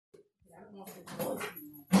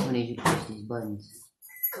I need you to push these buttons.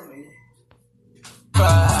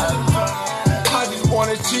 I just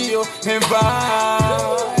wanna chill and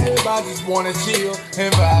vibe. I just wanna chill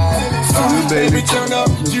and vibe. Baby, turn up.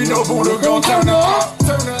 You know Buddha gon' turn up.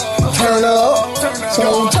 Turn up.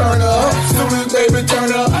 So turn up. Student, baby,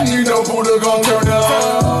 turn up. You know Buddha gon' turn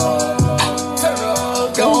up.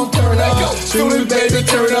 Gon' turn up. Student, baby,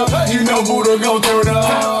 turn up. You know Buddha gon' turn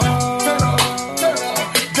up.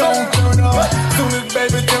 Gon' turn up. Student,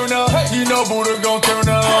 baby, turn up. You know Buddha gon' turn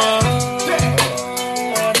up.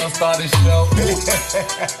 Start the show.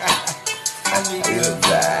 I need good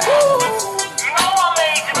vibe. You know I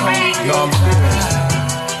made the beat. You know what I'm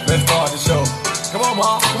saying? Let's start the show. Come on,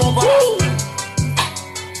 Ma. Come on, Ma.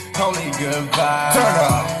 Only good vibe. Turn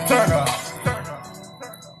up. Turn up. Turn up.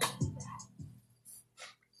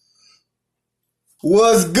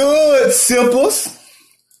 What's good, Simples?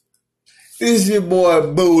 This is your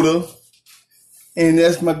boy Buddha. And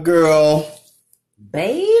that's my girl,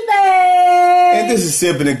 Baby. and this is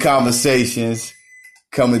Sipping and Conversations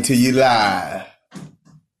coming to you live.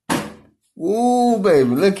 Ooh, baby,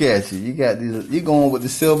 look at you. You got this. You going with the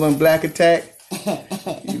silver and black attack?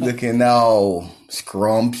 You looking all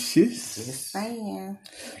scrumptious. Just saying.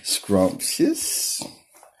 Scrumptious.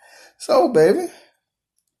 So, baby,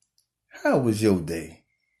 how was your day?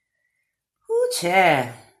 Ooh, child.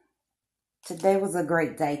 Today was a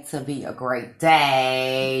great day to be a great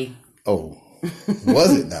day. Oh,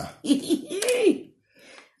 was it now?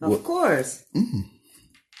 Of course. Mm.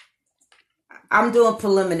 I'm doing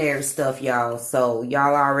preliminary stuff, y'all. So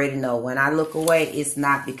y'all already know when I look away, it's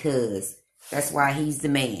not because. That's why he's the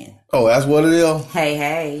man. Oh, that's what it is? Hey,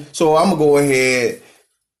 hey. So I'm going to go ahead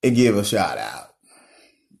and give a shout out.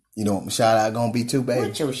 You know what my shout out going to be too, baby?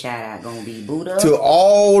 What your shout out gonna be, Buddha? To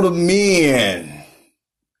all the men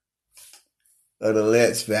of the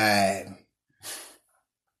Let's Vibe.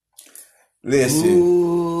 Listen,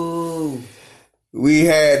 Ooh.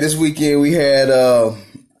 this weekend we had a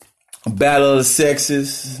Battle of the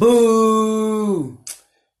Sexes. Boo.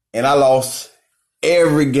 And I lost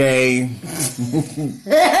every game.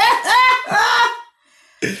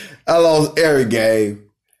 I lost every game.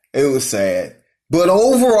 It was sad. But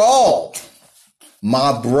overall,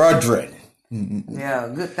 my brethren. Yeah,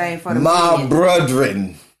 good thing for the My men.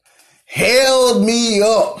 brethren held me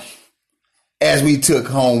up as we took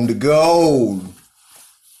home the gold.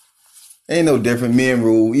 Ain't no different men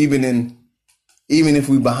rule. Even if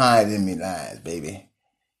we behind enemy lines, baby,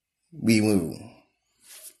 we move.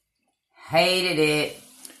 Hated it.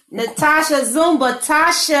 Natasha Zumba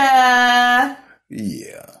Tasha.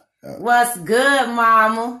 Yeah. What's good,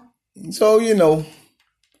 mama? So,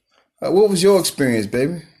 what was your experience,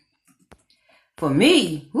 baby? For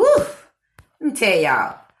me, let me tell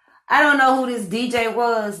y'all. I don't know who this DJ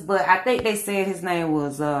was, but I think they said his name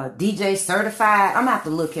was DJ Certified. I'm going to have to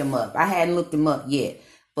look him up. I hadn't looked him up yet.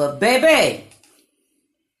 But baby,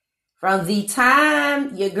 from the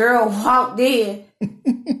time your girl walked in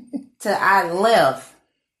till I left,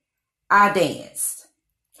 I danced.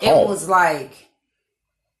 It was like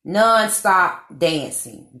non-stop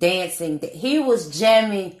dancing. He was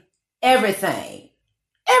jamming everything.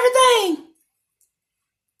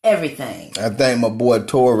 I think my boy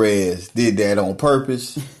Torres did that on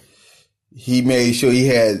purpose. He made sure he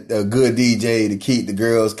had a good DJ to keep the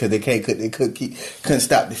girls because they couldn't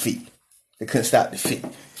stop the feet. They couldn't stop the feet.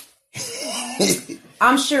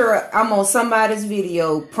 I'm sure I'm on somebody's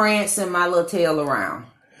video prancing my little tail around.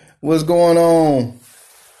 What's going on?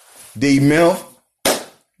 D Milf,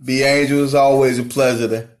 B Angel, is always a pleasure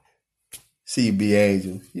to see B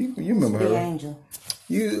Angel. You remember her? B Angel.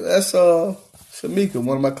 That's Shamika,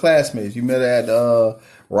 one of my classmates. You met her at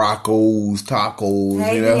Rocco's Tacos.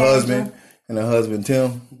 Hey, and her B. husband Angel. and her husband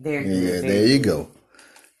Tim. Very good. Yeah, very there you good. go.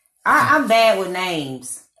 I'm bad with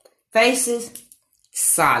names. Faces,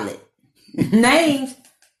 solid. Names,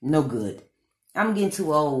 no good. I'm getting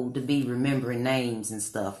too old to be remembering names and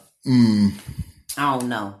stuff. I don't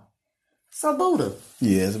know. So Buddha,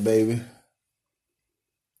 Yes, baby.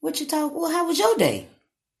 what you talk? Well, how was your day?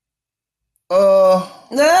 Well,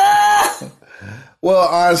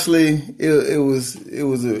 honestly, it's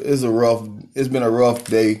been a rough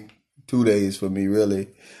day, 2 days for me, really.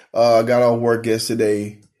 I got off work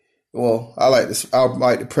yesterday. Well, I like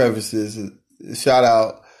to preface this. Shout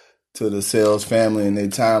out to the Sales family and their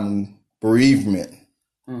time of bereavement,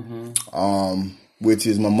 which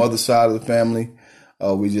is my mother's side of the family.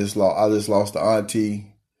 I just lost the auntie.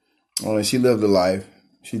 She lived a life.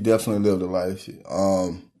 She definitely lived a life.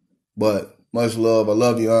 But much love. I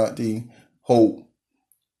love you, auntie. Hope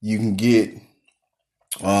you can get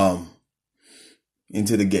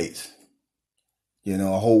into the gates. You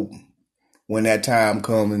know, I hope when that time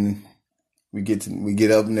comes and we get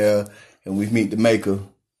up in there and we meet the maker,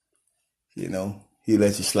 you know, he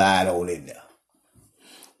lets you slide on in there.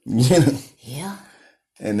 You know? Yeah.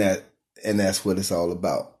 And that's what it's all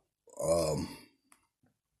about.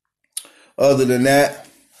 Other than that,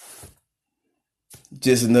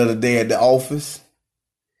 just another day at the office.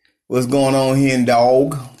 What's going on here in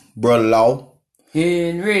dog, brother-in-law?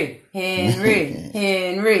 Henry.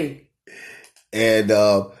 And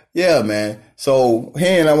yeah, man. So,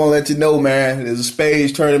 Hen, I want to let you know, man, there's a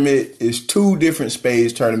spades tournament. It's 2 different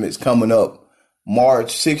spades tournaments coming up.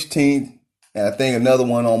 March 16th, and I think another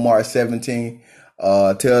one on March 17th.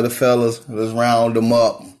 Tell the fellas, let's round them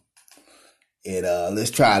up. And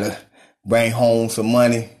let's try to bring home some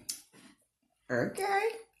money. Okay.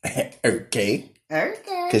 Okay.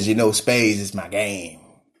 Okay. Because you know spades is my game.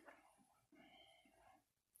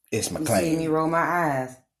 It's my You claim. see me roll my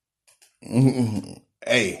eyes.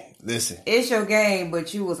 Hey, listen. It's your game,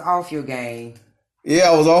 but you was off your game.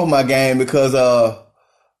 Yeah, I was off my game because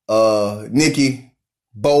Nikki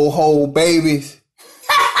Boho Babies.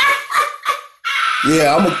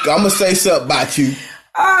 Yeah, I'm gonna say something about you.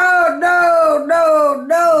 Oh,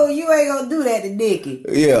 no. You ain't gonna do that to Nikki.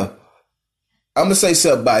 Yeah. I'm gonna say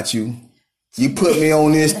something about you. You put me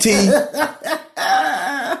on this tee.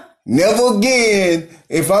 Never again,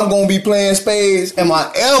 if I'm gonna be playing spades, am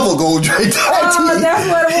I ever gonna drink that tea? Oh, that's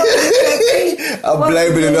what it was. I'm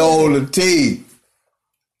blaming it on the tea.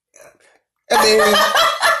 At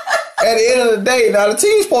the end of the day, now the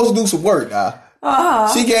team's supposed to do some work now.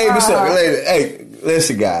 She gave me something. Hey,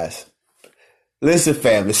 listen, guys. Listen,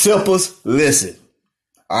 family. Simples, listen.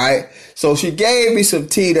 All right? So she gave me some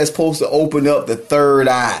tea that's supposed to open up the third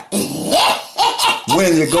eye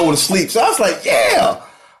when you go to sleep. So I was like, yeah,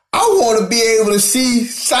 I want to be able to see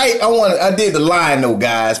sight. I did the Lion-O,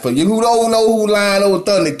 guys. For you who don't know who Lion-O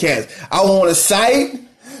Thundercats, I want to sight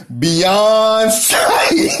beyond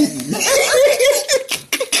sight.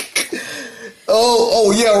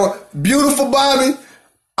 Oh, yeah. Beautiful Bobby,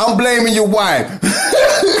 I'm blaming your wife.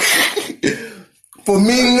 For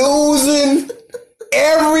me losing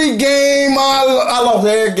every game, I lost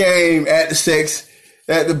every game at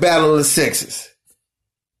the Battle of the Sexes.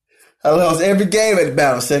 I lost every game at the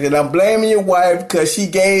Battle of the Sexes. I'm blaming your wife because she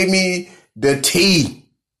gave me the tea.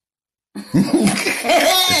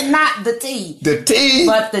 Not the tea. The tea.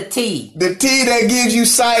 But the tea. The tea that gives you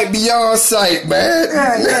sight beyond sight, man.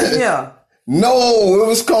 Yeah. No, it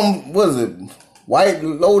was what is it? White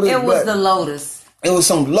Lotus? It was the Lotus. It was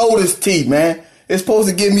some Lotus tea, man. It's supposed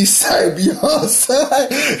to give me sight beyond sight.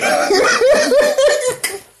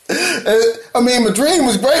 I mean, my dream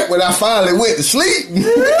was great when I finally went to sleep.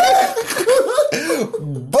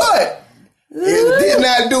 But it did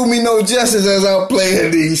not do me no justice as I'm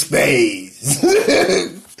playing these spades.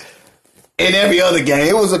 In every other game.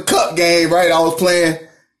 It was a cup game, right? I was playing.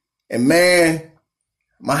 And man,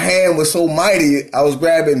 my hand was so mighty, I was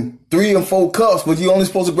grabbing 3 and 4 cups, but you only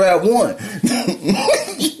supposed to grab 1.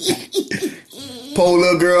 Poor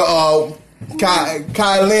little girl,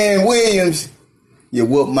 Kylie Williams, you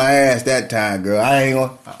whooped my ass that time, girl.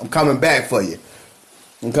 I'm coming back for you.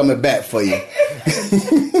 Too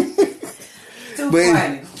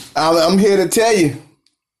funny. I'm here to tell you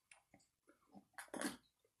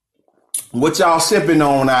what y'all sipping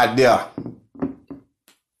on out there.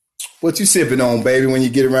 What you sipping on, baby, when you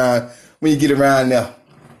get around there?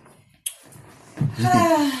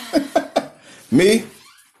 Me?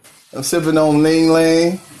 I'm sipping on Ling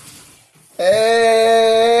Ling.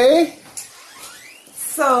 Hey.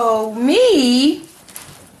 So me,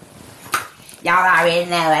 y'all already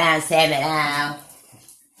know what I'm sipping on.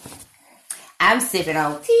 I'm sipping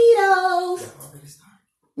on Tito's.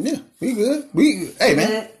 Yeah, we good. Hey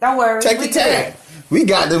man, don't worry. Take your time. We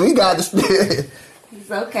got the. It's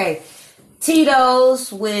okay.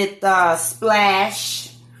 Tito's with splash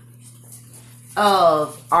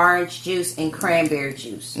of orange juice and cranberry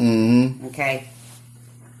juice. Mm-hmm. Okay.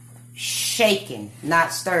 Shaken,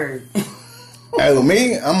 not stirred. Hey, with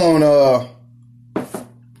me, I'm on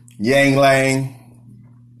Yang Lang.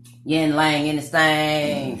 Yin Lang in this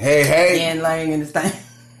thing. Hey. Yin Lang in this thing.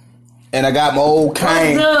 And I got my old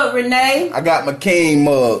King. What's up, Renee? I got my King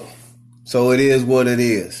mug. So it is what it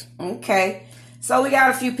is. Okay. So we got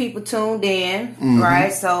a few people tuned in,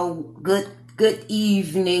 right? So good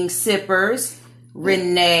evening, sippers.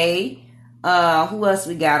 Renee. Who else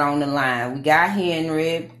we got on the line? We got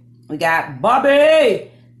Henry. We got Bobby.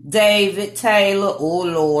 David Taylor. Oh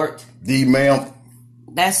Lord. D ma'am.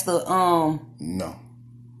 That's the No.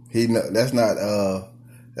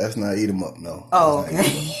 That's not eat 'em up, no. Oh,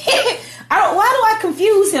 okay. Why do I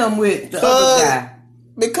confuse him with the other guy?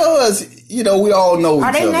 Because, you know, we all know Are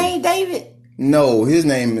each they other. named David? No, his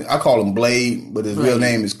name, I call him Blade, but his real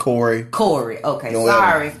name is Corey. Corey. Okay, No,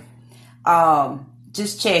 sorry.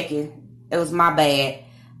 Just checking. It was my bad.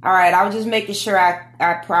 All right, I was just making sure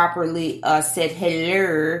I properly said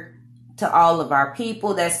hello to all of our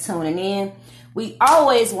people that's tuning in. We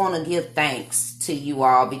always want to give thanks to you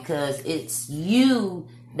all because it's you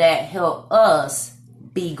that help us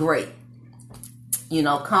be great. You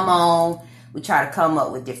know, come on. We try to come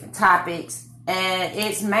up with different topics. And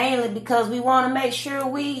it's mainly because we want to make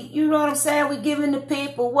sure you know what I'm saying? We're giving the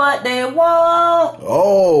people what they want.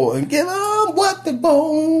 Oh, and give them what they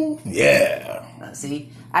want. Yeah. See,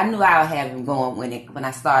 I knew I would have him going when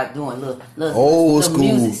I started doing little Old school.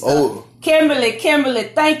 music stuff. Oh. Kimberly,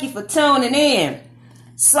 thank you for tuning in.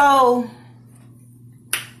 So,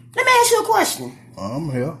 let me ask you a question.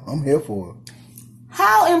 I'm here for it.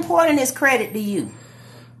 How important is credit to you?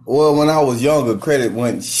 Well, when I was younger, credit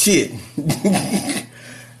wasn't shit.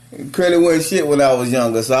 Credit wasn't shit when I was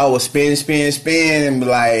younger. So I would spend, and be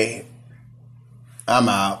like, I'm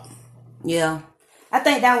out. Yeah. I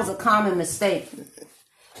think that was a common mistake.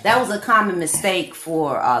 That was a common mistake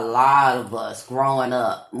for a lot of us growing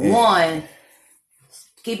up. Yeah. One,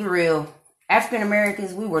 keep it real, African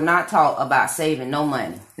Americans, we were not taught about saving no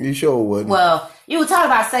money. You sure wouldn't. Well, you were taught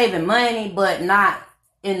about saving money, but not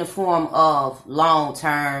in the form of long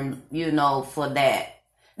term, you know, for that.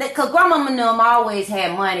 Because grandmama and them always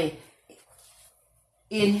had money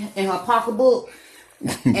in her pocketbook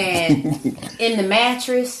and in the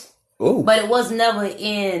mattress. Ooh. But it was never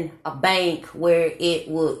in a bank where it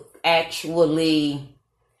would actually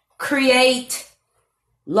create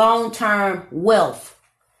long-term wealth.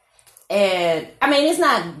 And, I mean, it's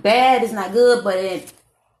not bad, it's not good, but at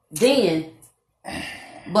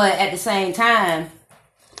the same time,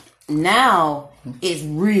 now it's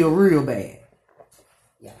real bad.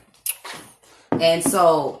 Yeah. And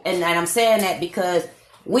so, and I'm saying that because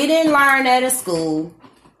we didn't learn that in school.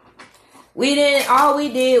 We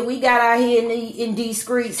got out here in these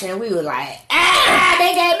streets and we were like,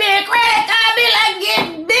 they gave me a credit card, be like,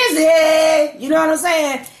 get busy. You know what I'm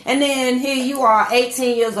saying? And then here you are,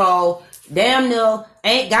 18 years old, damn near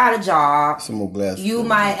ain't got a job. Some more glasses. You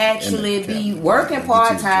might actually be working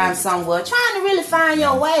part-time somewhere, trying to really find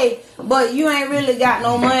your way, but you ain't really got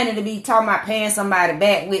no money to be talking about paying somebody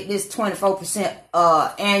back with this 24%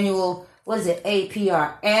 annual, what is it,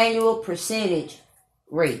 APR, annual percentage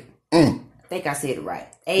rate. I think I said it right.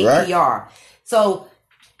 APR. Right. So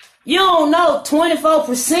you don't know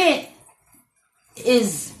 24%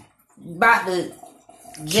 is about to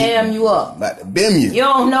jam you up. About to bim you. You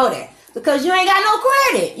don't know that because you ain't got no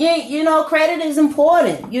credit. You know, credit is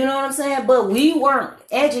important. You know what I'm saying? But we weren't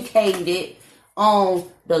educated on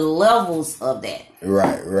the levels of that.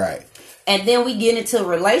 Right. And then we get into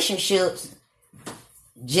relationships,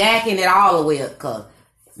 jacking it all the way up because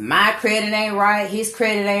my credit ain't right. His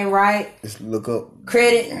credit ain't right. Just look up.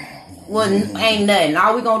 Credit ain't nothing.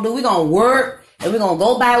 All we gonna do, we gonna work and we gonna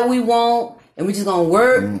go buy what we want. And we just gonna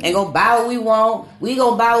work and go buy what we want. We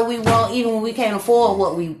gonna buy what we want even when we can't afford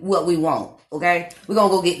what we want. Okay? We gonna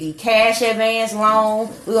go get the cash advance loan.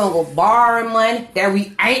 We gonna go borrow money that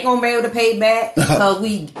we ain't gonna be able to pay back because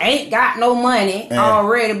we ain't got no money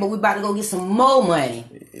already, but we about to go get some more money.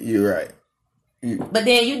 You're right. But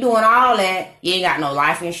then you doing all that, you ain't got no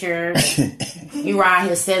life insurance. You around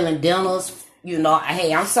here selling dinners. You know,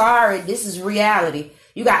 hey, I'm sorry, this is reality.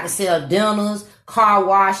 You got to sell dinners, car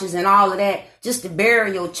washes, and all of that just to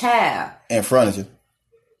bury your child. And furniture.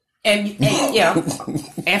 And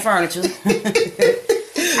furniture.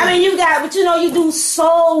 I mean, but you do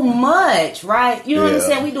so much, right? You know what I'm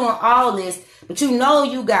saying? We doing all this, but you know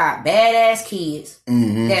you got badass kids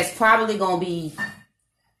that's probably going to be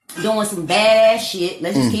doing some badass shit.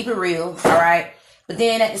 Let's just keep it real, all right? But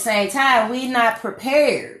then at the same time, we not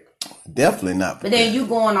prepared. Definitely not prepared. But then you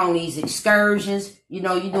going on these excursions, you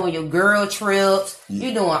know, you doing your girl trips,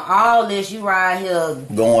 you doing all this, you right here.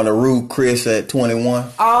 Going to Ruth Chris at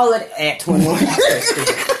 21. All of that at 21.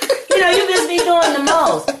 You know, you just be doing the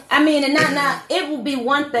most. I mean, and not it would be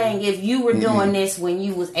one thing if you were doing this when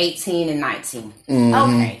you was 18 and 19.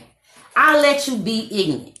 Okay. I'll let you be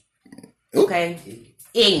ignorant. Okay?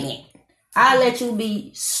 Ignorant. I'll let you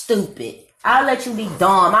be stupid. I'll let you be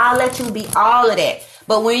dumb. I'll let you be all of that.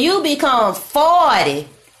 But when you become 40,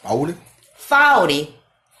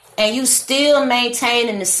 and you still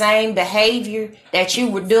maintaining the same behavior that you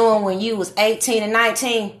were doing when you was 18 and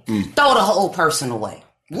 19, throw the whole person away.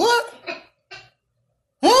 What?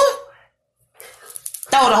 Throw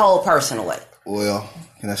the whole person away. Well,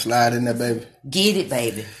 can I slide in there, baby? Get it,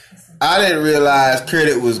 baby. I didn't realize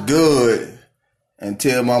credit was good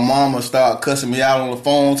until my mama start cussing me out on the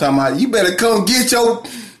phone, talking about, you better come get your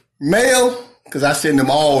mail, because I send them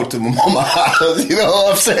all to my mama's house. You know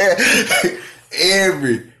what I'm saying?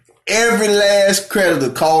 Every last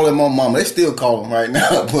creditor calling my mama. They still call them right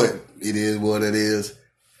now, but it is what it is.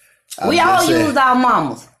 We all use our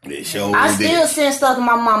mamas. I still send stuff to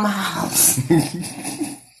my mama's house.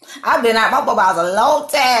 I've been out my mama's house a long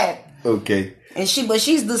time. Okay. And she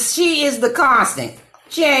is the constant.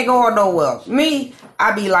 She ain't going nowhere. Me,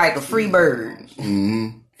 I be like a free bird.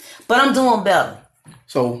 Mm-hmm. But I'm doing better.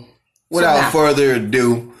 So, without further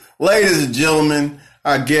ado, ladies and gentlemen,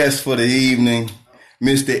 our guest for the evening,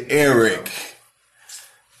 Mr. Eric,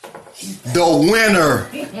 the winner.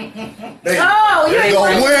 Oh, you ain't the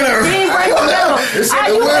winner. You ain't break the middle.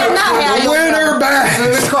 The winner back.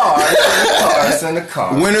 It's in the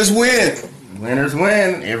car. Winners win. Winners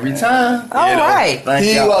win every time. All right.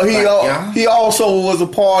 He also was a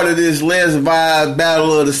part of this Les Vibes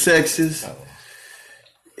Battle of the Sexes.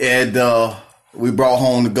 And we brought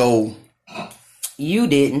home the gold. You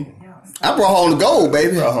didn't. I brought home the gold,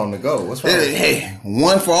 baby. Brought home the gold. What's wrong? Hey,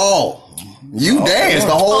 one for all. You danced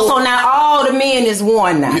the whole. So now all the men is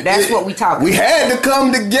one now. That's what we talking. We had to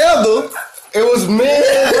come together. It was men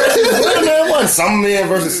versus women. It wasn't some men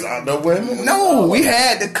versus the women. No, we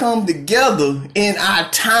had to come together in our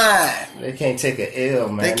time. They can't take an L,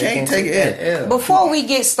 man. They can't take an L. Before we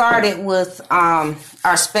get started with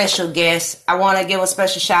our special guest, I want to give a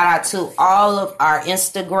special shout out to all of our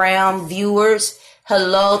Instagram viewers.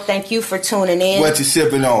 Hello, thank you for tuning in. What you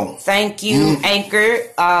sipping on? Thank you, Anchor,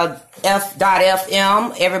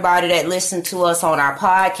 F.FM, everybody that listened to us on our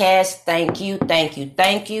podcast. Thank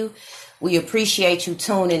you. We appreciate you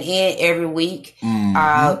tuning in every week, and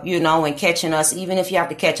catching us. Even if you have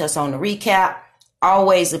to catch us on the recap,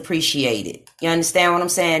 always appreciate it. You understand what I'm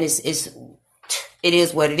saying? It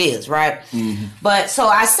is what it is, right? Mm-hmm. But so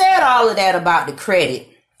I said all of that about the credit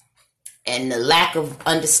and the lack of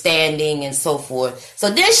understanding and so forth.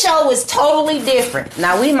 So this show is totally different.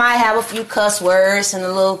 Now we might have a few cuss words and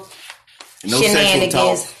a little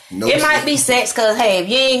shenanigans. It might be sex, because hey, if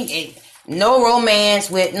you ain't no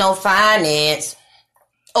romance with no finance.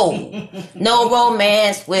 Oh, no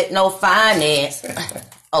romance with no finance.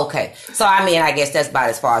 Okay. So, I guess that's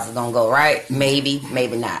about as far as it's going to go, right? Maybe,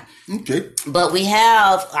 maybe not. Okay. But we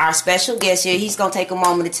have our special guest here. He's going to take a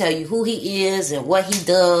moment to tell you who he is and what he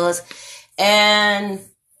does. And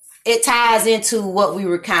it ties into what we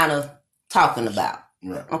were kind of talking about.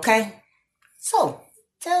 Right. Okay? So,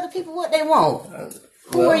 tell the people what they want.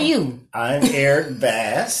 Who are you? I'm Eric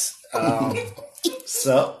Bass. And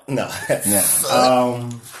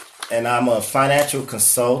I'm a financial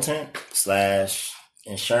consultant /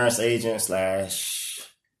 insurance agent /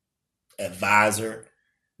 advisor.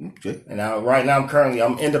 Okay. And right now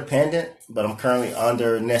I'm independent, but I'm currently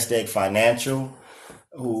under Nest Egg Financial,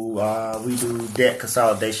 who we do debt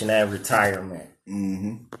consolidation and retirement.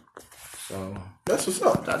 Mm-hmm. So that's what's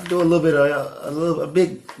up. I do a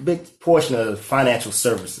big portion of financial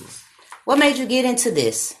services. What made you get into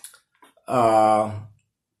this? I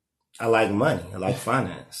like money. I like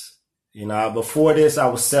finance. Before this, I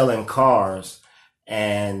was selling cars,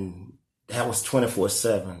 and that was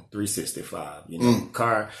 24/7, 365.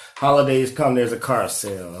 Car holidays come, there's a car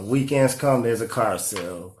sale. Weekends come, there's a car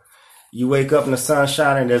sale. You wake up and the sun's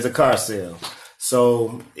shining, there's a car sale.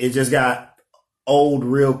 So it just got old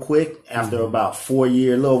real quick after about 4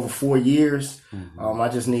 years, a little over 4 years. I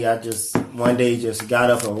just one day just got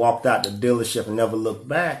up and walked out the dealership and never looked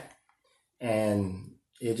back. And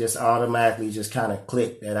it just automatically just kind of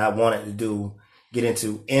clicked that I wanted to get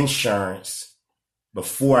into insurance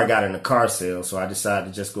before I got in the car sale. So I decided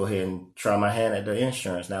to just go ahead and try my hand at the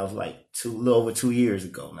insurance. That was like a little over 2 years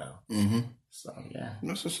ago now. Mm-hmm. So, yeah.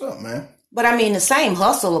 That's what's up, man. But the same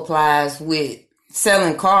hustle applies with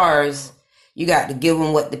selling cars. You got to give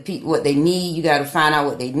them what they need. You got to find out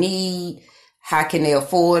what they need. How can they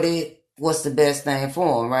afford it? What's the best thing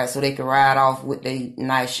for them, right? So they can ride off with their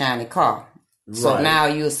nice shiny car. So right. now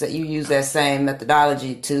you use that same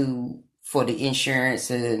methodology for the insurance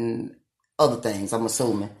and other things, I'm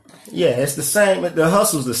assuming. Yeah, it's the same. The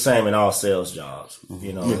hustle's the same in all sales jobs.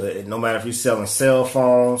 No matter if you're selling cell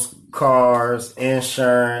phones, cars,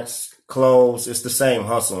 insurance, clothes, it's the same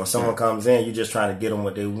hustle. When someone comes in, you're just trying to get them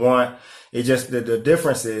what they want. It just, the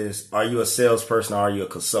difference is, are you a salesperson or are you a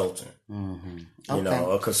consultant? Mm-hmm.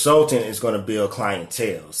 Okay. A consultant is going to build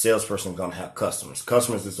clientele. A salesperson is going to have customers.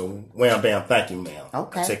 Customers is a wham, bam, thank you, ma'am.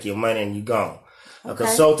 Okay. Take your money and you gone. Okay. A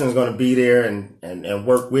consultant is going to be there and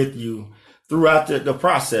work with you throughout the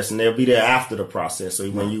process, and they'll be there after the process. So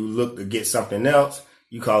when you look to get something else,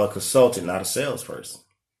 you call a consultant, not a salesperson.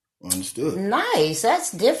 Understood. Nice.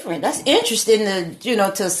 That's different. That's interesting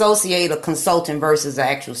to associate a consultant versus an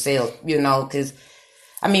actual sales, because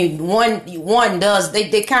I mean, one does,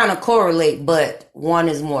 they kind of correlate, but one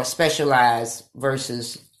is more specialized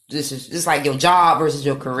versus this is just like your job versus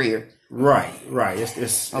your career. Right.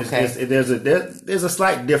 It's Okay. there's a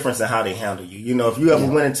slight difference in how they handle you. You know, if you ever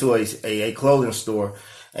went into a clothing store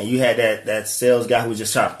and you had that sales guy who was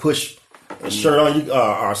just trying to push a shirt on you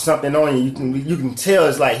or something on you, you can tell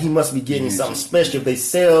it's like he must be getting something special if they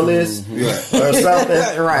sell this or something.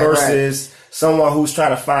 Versus someone who's trying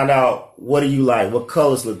to find out what do you like, what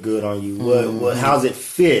colors look good on you, what how's it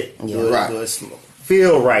fit, does it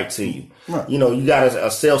feel right to you. Right. You know, you got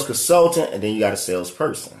a sales consultant and then you got a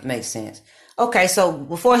salesperson. Makes sense. Okay, so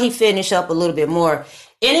before he finish up a little bit more,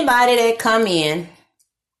 anybody that come in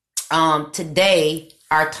today,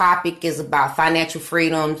 our topic is about financial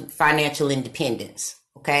freedom, financial independence.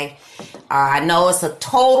 Okay. I know it's a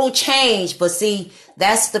total change, but see,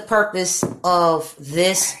 that's the purpose of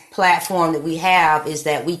this platform that we have, is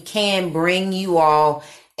that we can bring you all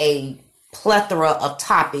a plethora of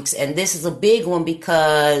topics. And this is a big one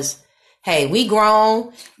because, hey, we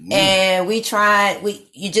grown and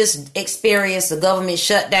you just experienced a government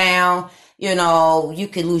shutdown. You know, you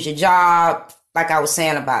could lose your job. Like I was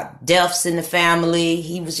saying about deaths in the family.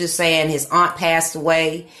 He was just saying his aunt passed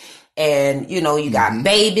away. And, you know, you got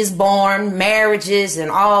babies born, marriages, and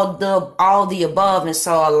all the above. And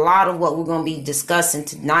so a lot of what we're going to be discussing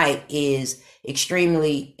tonight is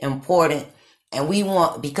extremely important. And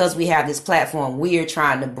because we have this platform, we are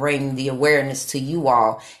trying to bring the awareness to you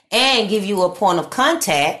all and give you a point of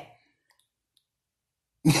contact.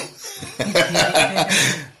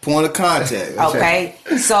 Point of contact. Okay.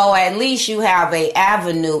 So at least you have an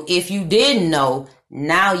avenue. If you didn't know,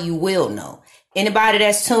 now you will know. Anybody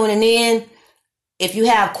that's tuning in, if you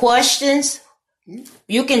have questions,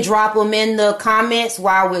 you can drop them in the comments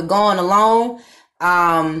while we're going along.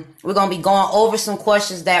 We're going to be going over some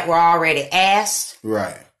questions that were already asked.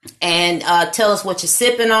 Right. And tell us what you're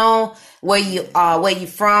sipping on, where you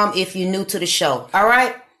from, if you're new to the show. All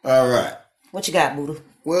right? All right. What you got, Buddha?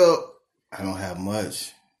 Well, I don't have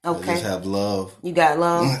much. Okay. I just have love. You got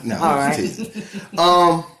love? No. All right.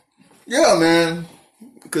 Yeah, man.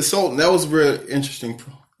 Consultant, that was very interesting.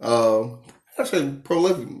 I said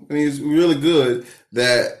prolific. I mean, it's really good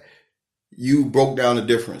that you broke down the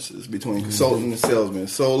differences between consultant and salesman.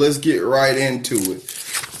 So let's get right into it.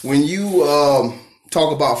 When you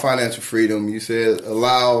talk about financial freedom, you said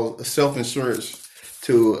allow self-insurance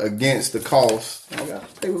against the cost. I got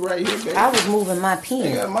paper right here, baby. I was moving my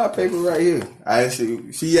pen. I got my paper right here.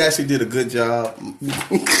 She actually did a good job of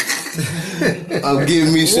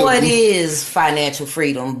giving me some. What is financial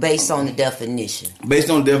freedom based on the definition? Based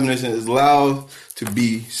on the definition, it's allowed to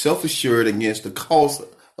be self-assured against the cost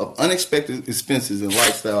of unexpected expenses and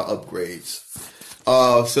lifestyle upgrades.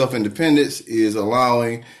 Self-independence is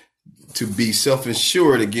allowing to be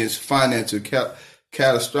self-insured against financial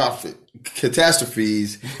catastrophes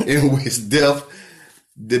in which death,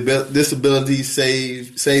 disability,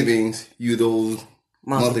 savings, you those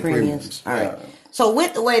monthly premiums. All right. So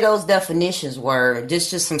with the way those definitions were,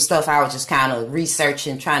 just some stuff I was just kind of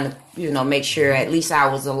researching, trying to, make sure at least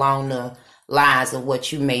I was along the lines of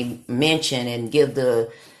what you may mention and give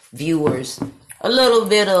the viewers a little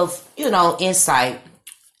bit of, insight.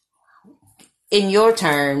 In your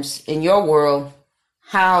terms, in your world,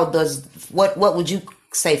 what would you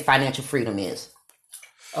say financial freedom is?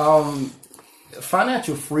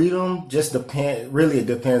 Financial freedom just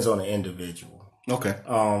depends on the individual. Okay.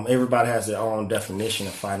 Everybody has their own definition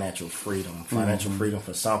of financial freedom. Financial freedom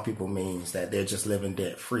for some people means that they're just living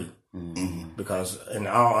debt free. Because in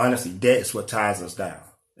all honesty, debt is what ties us down.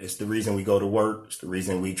 It's the reason we go to work. It's the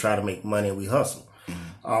reason we try to make money and we hustle.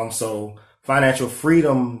 So financial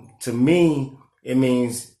freedom to me, it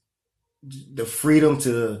means the freedom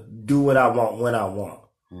to do what I want when I want.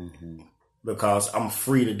 Because I'm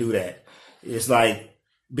free to do that. It's like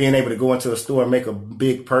being able to go into a store and make a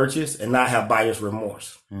big purchase and not have buyer's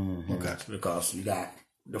remorse. Okay. Because you got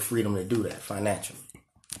the freedom to do that financially.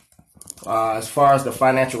 As far as the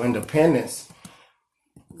financial independence,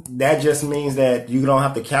 that just means that you don't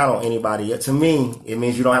have to count on anybody. To me, it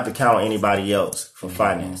means you don't have to count on anybody else for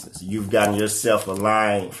finances. You've gotten yourself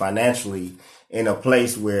aligned financially in a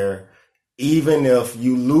place where even if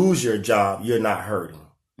you lose your job, you're not hurting.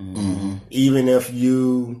 Even if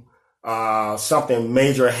you something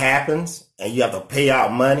major happens and you have to pay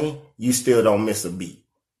out money, you still don't miss a beat.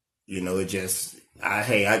 It just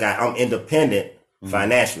I'm independent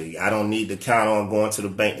financially. I don't need to count on going to the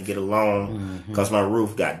bank to get a loan because my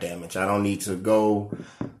roof got damaged. I don't need to go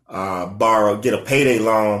get a payday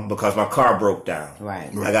loan because my car broke down.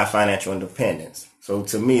 Right. I got financial independence. So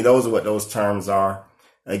to me, those are what those terms are.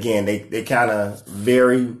 Again, they kind of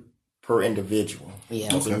vary per individual.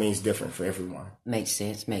 Yeah. So it means different for everyone. Makes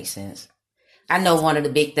sense. I know one of the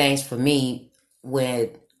big things for me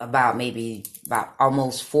about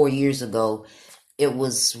almost 4 years ago, it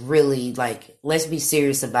was really like, let's be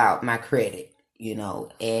serious about my credit,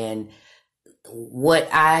 and what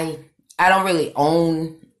I don't really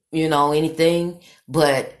own, anything,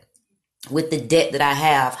 but with the debt that I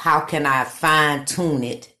have, how can I fine tune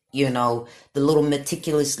it? The little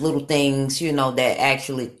meticulous little things, that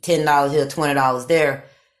actually $10 here, $20 there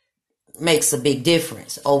makes a big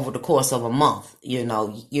difference over the course of a month. You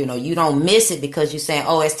don't miss it because you're saying,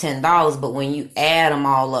 oh, it's $10, but when you add them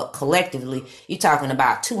all up collectively, you're talking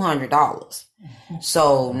about $200.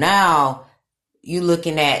 So now you're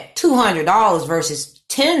looking at $200 versus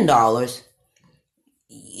 $10.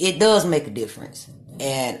 It does make a difference.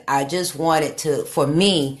 And I just wanted for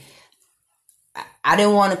me, I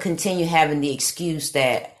didn't want to continue having the excuse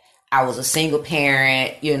that I was a single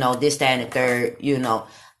parent, this, that, and the third,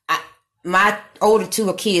 my older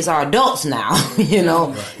two kids are adults now,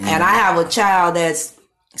 and I have a child that's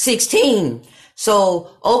 16.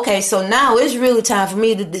 So, okay, so now it's really time for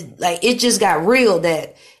me to, it just got real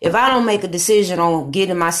that if I don't make a decision on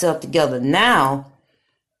getting myself together now,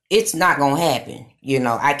 it's not going to happen.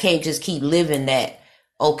 I can't just keep living that,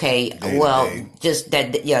 just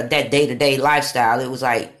that day-to-day lifestyle. It was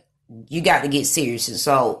like, you got to get serious. And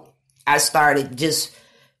so I started just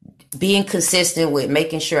being consistent with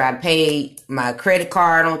making sure I paid my credit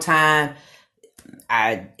card on time.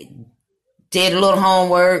 I did a little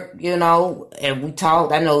homework, and we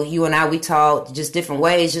talked. I know you and we talked just different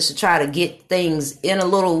ways just to try to get things in a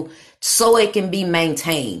little so it can be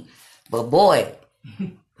maintained. But boy,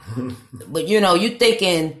 you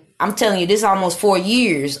thinking, I'm telling you, this almost 4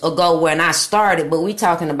 years ago when I started, but we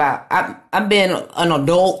talking about, I've been an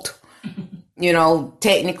adult,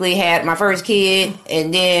 technically had my first kid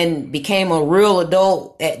and then became a real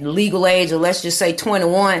adult at the legal age of, let's just say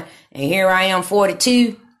 21. And here I am,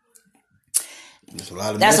 42. That's a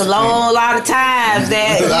lot of times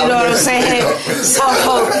that, you know what I'm saying? So,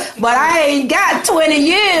 but I ain't got 20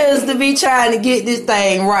 years to be trying to get this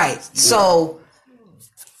thing right. So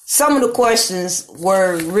some of the questions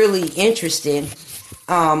were really interesting.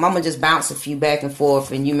 I'm gonna just bounce a few back and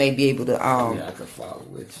forth, and you may be able to I can follow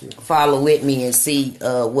with me and see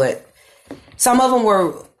what. Some of them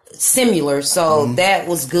were similar, so that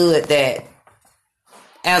was good. That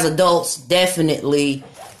as adults, definitely,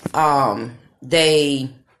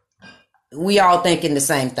 we all thinking the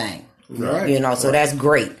same thing, right? So that's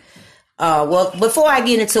great. Well, before I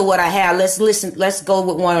get into what I have, let's go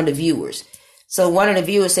with one of the viewers. So one of the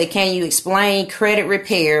viewers said, can you explain credit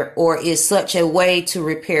repair, or is such a way to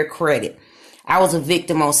repair credit? I was a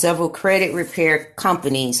victim on several credit repair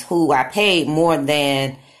companies who I paid more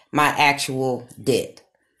than my actual debt.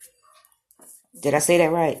 Did I say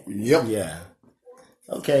that right? Yep. Yeah.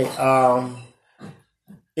 Okay.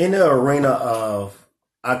 In the arena of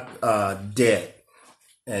debt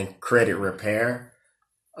and credit repair,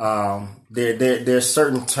 there's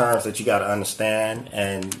certain terms that you got to understand,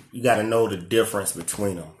 and you got to know the difference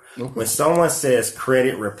between them. Okay. When someone says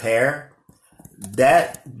credit repair,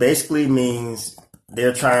 that basically means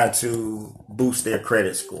they're trying to boost their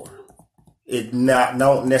credit score. It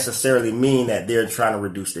don't necessarily mean that they're trying to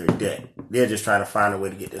reduce their debt. They're just trying to find a way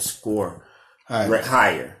to get their score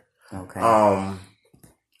higher. Okay.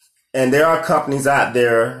 And there are companies out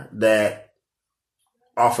there that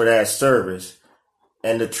offer that service.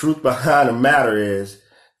 And the truth behind the matter is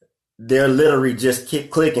they're literally just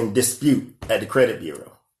clicking dispute at the credit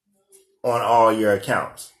bureau on all your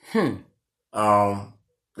accounts.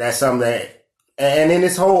 That's something that, and in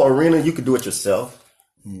this whole arena, you can do it yourself.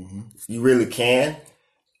 Mm-hmm. You really can.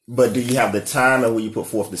 But do you have the time, and will you put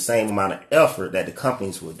forth the same amount of effort that the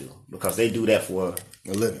companies will do? Because they do that for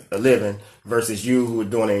a living versus you who are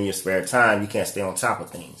doing it in your spare time. You can't stay on top of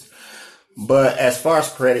things. But as far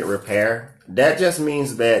as credit repair, that just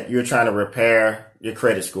means that you're trying to repair your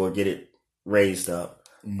credit score, get it raised up.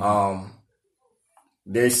 Mm-hmm.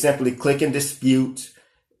 They're simply clicking dispute.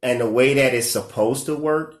 And the way that it's supposed to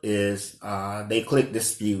work is they click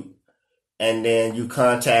dispute, and then you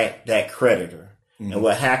contact that creditor. Mm-hmm. And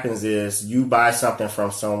what happens is you buy something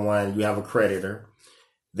from someone, you have a creditor.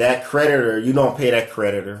 That creditor, you don't pay that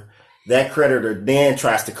creditor. That creditor then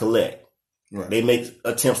tries to collect. Right. They make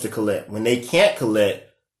attempts to collect. When they can't collect,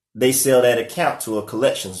 they sell that account to a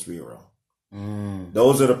collections bureau.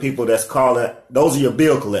 Those are the people that's calling. Those are your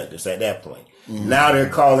bill collectors at that point. Now they're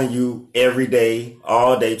calling you every day,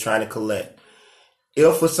 all day, trying to collect.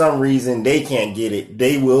 If for some reason they can't get it,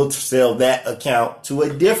 they will sell that account to a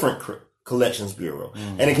different collections bureau.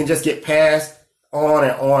 And it can just get passed on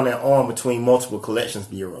and on and on between multiple collections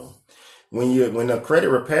bureaus. When a credit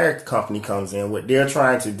repair company comes in, what they're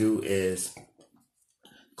trying to do is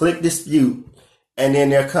click dispute, and then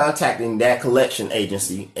they're contacting that collection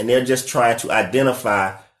agency, and they're just trying to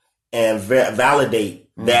identify and validate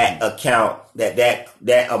that account,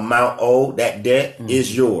 that amount owed, that debt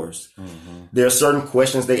is yours. There are certain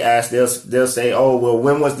questions they ask. They'll say, "Oh, well,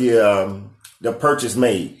 when was the purchase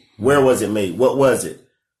made? Where was it made? What was it?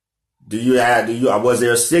 Was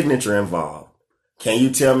there a signature involved? Can you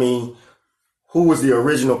tell me who was the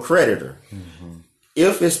original creditor?"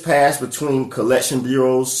 If it's passed between collection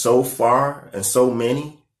bureaus so far and so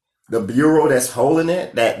many, the bureau that's holding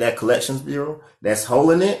it, that collections bureau that's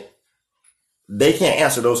holding it, they can't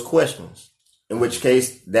answer those questions. In which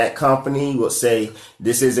case, that company will say,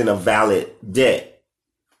 this isn't a valid debt.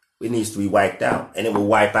 It needs to be wiped out. And it will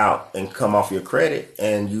wipe out and come off your credit,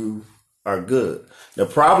 and you are good. The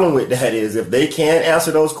problem with that is if they can't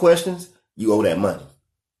answer those questions, you owe that money.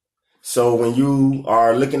 So when you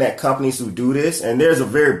are looking at companies who do this, and there's a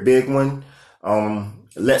very big one,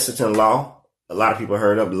 Lexington Law, a lot of people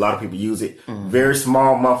heard of it, a lot of people use it. Very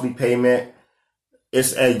small monthly payment.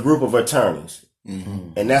 It's a group of attorneys.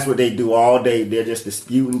 And that's what they do all day. They're just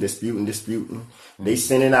disputing. They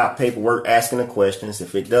sending out paperwork, asking the questions.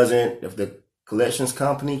 If the collections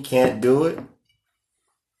company can't do it,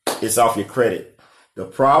 it's off your credit. The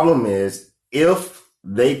problem is if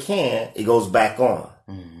they can, it goes back on.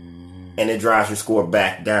 And it drives your score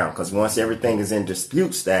back down, because once everything is in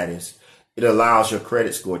dispute status, it allows your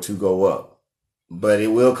credit score to go up. But it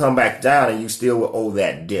will come back down, and you still will owe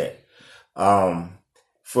that debt.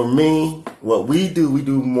 For me, what we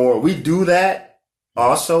do that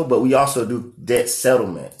also, but we also do debt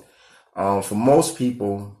settlement. For most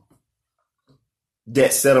people,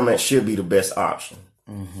 debt settlement should be the best option.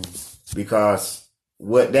 Because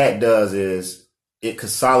what that does is it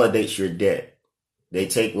consolidates your debt. They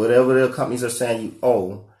take whatever the companies are saying you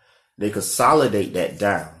owe, they consolidate that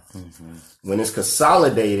down. When it's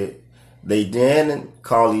consolidated, they then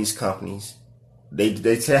call these companies. They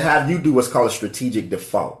have you do what's called a strategic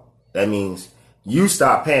default. That means you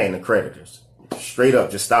stop paying the creditors. Straight up,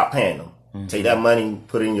 just stop paying them. Take that money,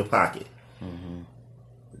 put it in your pocket.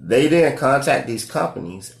 They then contact these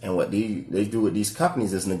companies, and what they do with these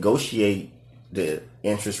companies is negotiate the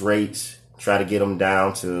interest rates, try to get them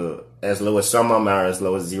down to as low as some of them are as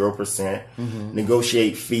low as 0%.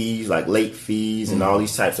 Negotiate fees like late fees and all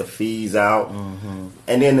these types of fees out,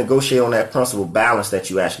 and then negotiate on that principal balance that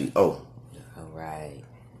you actually owe. All right.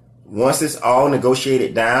 Once it's all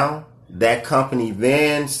negotiated down, that company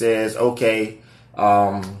then says, okay,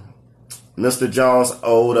 Mr. Jones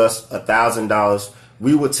owed us $1,000.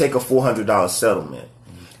 We would take a $400 settlement.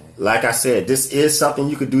 Like I said, this is something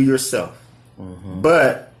you could do yourself,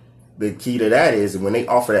 but the key to that is when they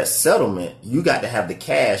offer that settlement, you got to have the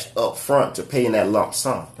cash up front to pay in that lump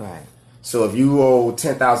sum. Right. So if you owe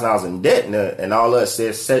 $10,000 in debt and all that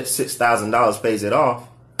says $6,000 pays it off,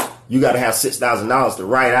 you got to have $6,000 to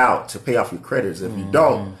write out to pay off your creditors. If you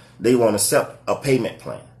don't, they won't accept a payment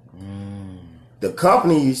plan. The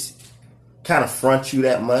companies kind of front you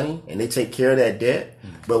that money and they take care of that debt.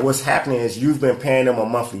 But what's happening is you've been paying them a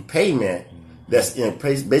monthly payment that's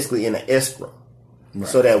basically in an escrow. Right.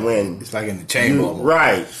 So that when it's like in the chamber,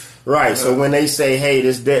 right. So when they say, "Hey,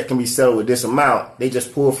 this debt can be settled with this amount," they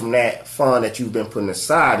just pull from that fund that you've been putting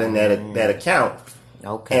aside in that account,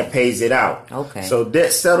 and pays it out. Okay. So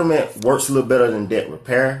debt settlement works a little better than debt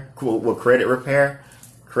repair. With credit repair,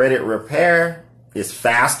 is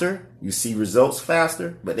faster. You see results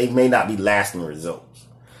faster, but they may not be lasting results.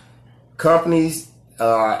 Companies,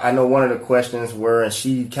 I know one of the questions were, and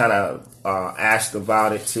she kind of asked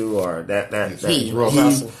about it too, or that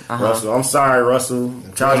Russell. I'm sorry, Russell.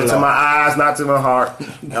 Charging to my eyes, not to my heart.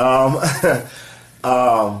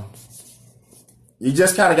 You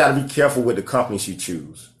just kind of got to be careful with the companies you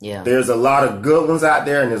choose. Yeah. There's a lot of good ones out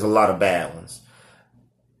there, and there's a lot of bad ones.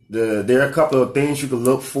 There are a couple of things you can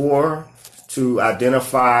look for to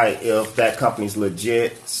identify if that company's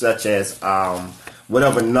legit, such as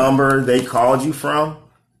whatever number they called you from.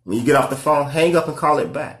 When you get off the phone, hang up and call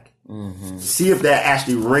it back. See if that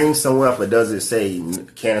actually rings somewhere. If it does, it say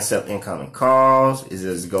can't accept incoming calls. It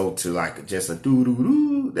just go to like just a doo doo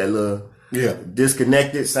doo, that little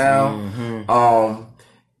disconnected sound.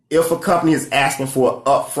 If a company is asking for an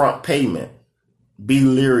upfront payment, be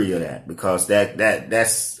leery of that, because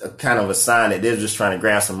that's a kind of a sign that they're just trying to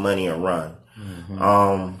grab some money and run.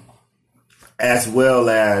 as well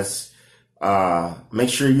as make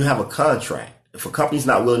sure you have a contract. If a company's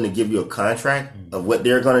not willing to give you a contract of what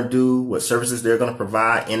they're going to do, what services they're going to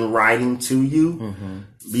provide in writing to you,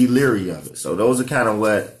 be leery of it. So those are kind of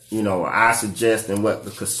what, I suggest and what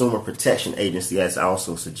the Consumer Protection Agency has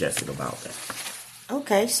also suggested about that.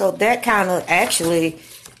 Okay, so that kind of actually,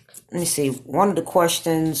 let me see, one of the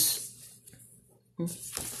questions.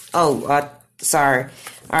 Sorry.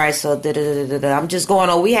 All right, so I'm just going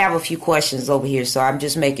on. We have a few questions over here, so I'm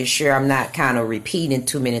just making sure I'm not kind of repeating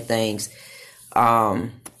too many things.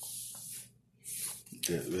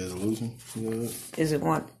 Resolution. Is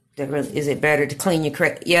it better to clean your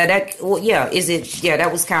credit? That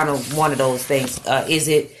was kind of one of those things. Is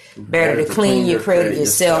it better to clean your credit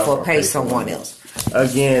yourself or pay someone else?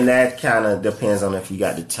 Again, that kind of depends on if you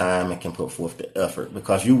got the time and can put forth the effort,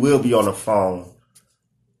 because you will be on the phone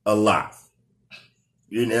a lot.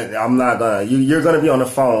 You're going to be on the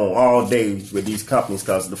phone all day with these companies,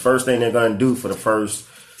 because the first thing they're going to do for the first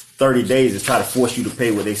 30 days is try to force you to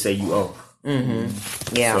pay what they say you owe. Mm-hmm.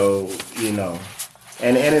 Yeah. So,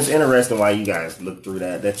 and it's interesting why you guys look through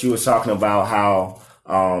that you were talking about how,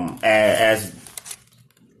 as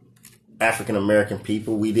African American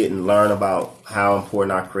people, we didn't learn about how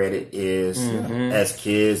important our credit is as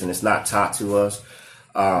kids, and it's not taught to us.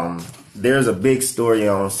 There's a big story in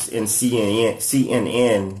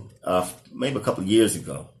CNN maybe a couple of years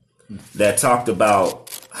ago that talked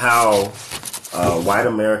about how white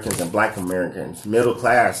Americans and black Americans, middle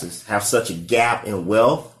classes, have such a gap in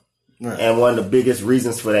wealth. Right. And one of the biggest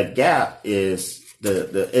reasons for that gap is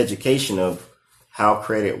the education of how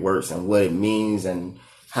credit works and what it means and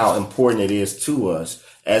how important it is to us,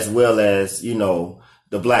 as well as,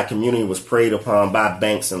 the black community was preyed upon by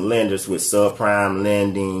banks and lenders with subprime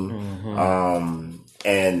lending,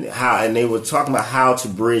 and they were talking about how to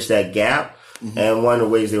bridge that gap. Mm-hmm. And one of the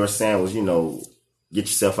ways they were saying was, get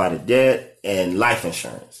yourself out of debt and life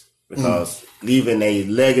insurance, because leaving a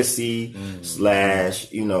legacy /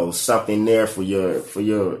 something there for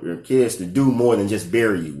your kids to do more than just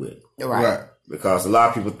bury you with. Right. Because a lot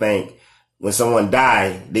of people think when someone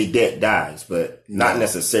dies, their debt dies, but not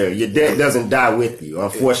necessarily. Your debt doesn't die with you.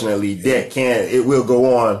 Unfortunately, it will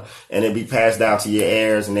go on and it'll be passed down to your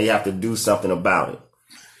heirs, and they have to do something about it.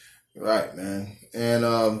 Right, man.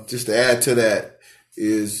 And just to add to that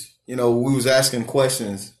is, we was asking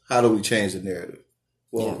questions, how do we change the narrative?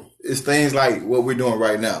 Well, it's things like what we're doing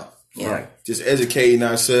right now. Yeah. Right. Just educating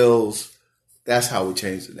ourselves. That's how we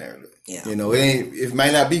change the narrative. Yeah. It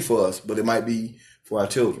might not be for us, but it might be for our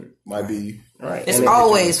children. Might be right. It's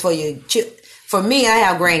always for your for me, I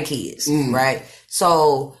have grandkids, right?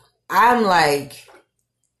 So I'm like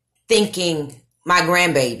thinking my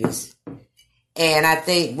grandbabies, and I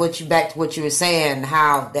think back to what you were saying,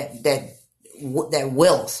 how that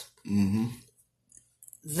wealth. Mm-hmm.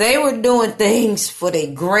 They were doing things for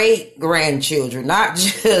their great grandchildren, not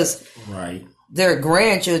just their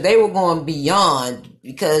grandchildren. They were going beyond,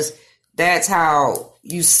 because that's how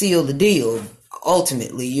you seal the deal.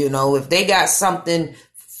 Ultimately, if they got something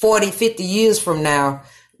 40, 50 years from now,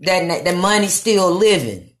 that the money's still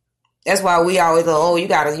living. That's why we always go,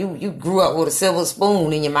 you grew up with a silver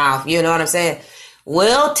spoon in your mouth. You know what I'm saying?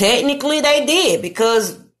 Well, technically they did,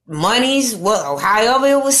 because however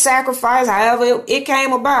it was sacrificed, however it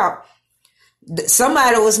came about,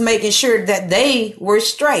 somebody was making sure that they were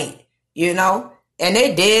straight, and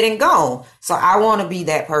they're dead and gone. So I want to be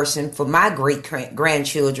that person for my great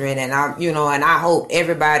grandchildren. And and I hope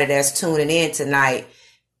everybody that's tuning in tonight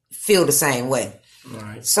feel the same way.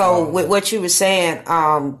 Right. So with what you were saying,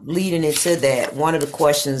 leading into that, one of the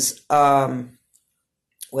questions, where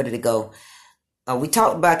did it go? We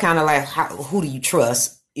talked about kind of like who do you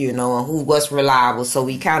trust, and what's reliable. So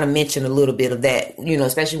we kind of mentioned a little bit of that,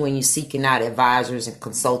 especially when you're seeking out advisors and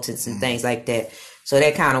consultants and things like that. So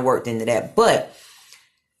that kind of worked into that. But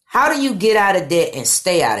how do you get out of debt and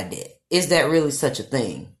stay out of debt? Is that really such a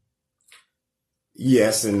thing?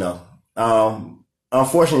 Yes and no.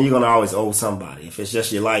 Unfortunately, you're going to always owe somebody, if it's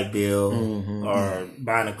just your light bill or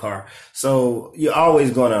buying a car. So you're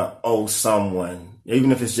always going to owe someone,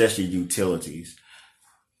 even if it's just your utilities.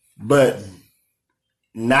 But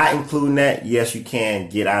not including that, yes, you can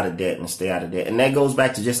get out of debt and stay out of debt. And that goes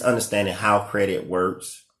back to just understanding how credit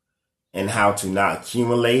works and how to not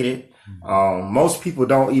accumulate it. Most people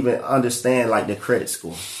don't even understand like the credit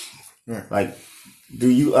score. Right. Like, do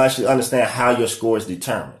you actually understand how your score is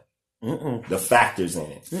determined? The factors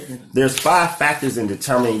in it. There's 5 factors in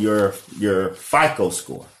determining your FICO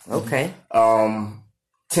score. Okay.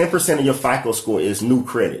 10% of your FICO score is new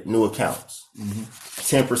credit, new accounts. 10%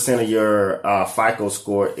 10% of your FICO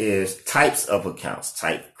score is types of accounts,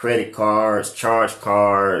 type credit cards, charge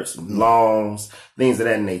cards, loans, things of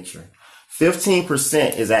that nature.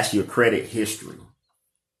 15% is actually your credit history.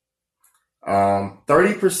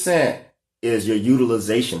 30% is your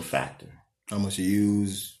utilization factor. How much you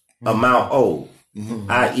use? Amount owed.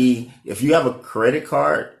 I.e., if you have a credit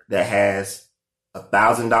card that has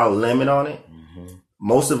 $1,000 limit on it,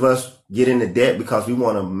 most of us get into debt because we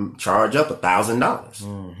want to charge up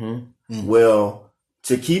 $1,000. Well,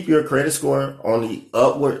 to keep your credit score on the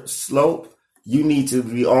upward slope, you need to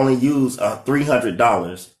be only use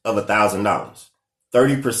 $300 of $1,000.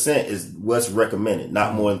 30% is what's recommended,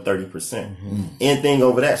 not more than 30%. Anything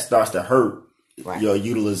over that starts to hurt your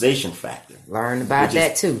utilization factor. Learn about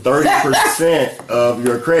that too. 30% of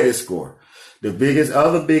your credit score. The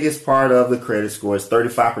biggest part of the credit score is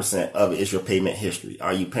 35% of it is your payment history.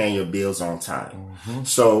 Are you paying your bills on time?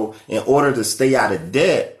 So in order to stay out of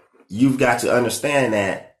debt, you've got to understand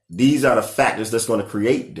that these are the factors that's going to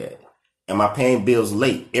create debt. Am I paying bills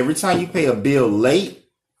late? Every time you pay a bill late,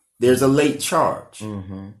 there's a late charge.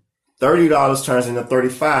 $30 turns into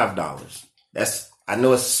 $35. I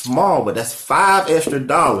know it's small, but that's $5 extra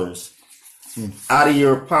out of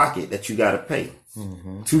your pocket that you got to pay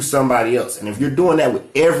to somebody else. And if you're doing that with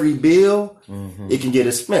every bill, it can get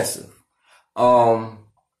expensive. The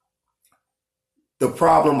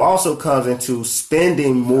problem also comes into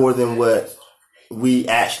spending more than what we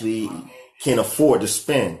actually can afford to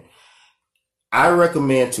spend. I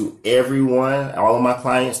recommend to everyone, all of my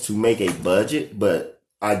clients, to make a budget, but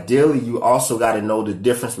ideally you also got to know the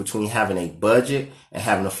difference between having a budget and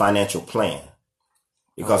having a financial plan.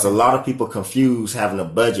 Because a lot of people confuse having a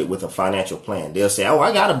budget with a financial plan. They'll say, oh,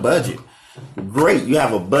 I got a budget. Great, you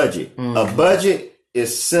have a budget. A budget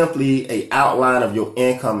is simply an outline of your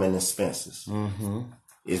income and expenses.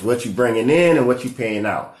 It's what you're bringing in and what you're paying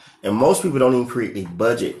out. And most people don't even create a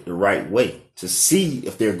budget the right way to see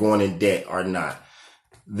if they're going in debt or not.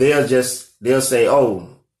 They'll say, oh,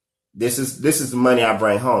 this is the money I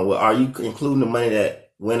bring home. Well, are you including the money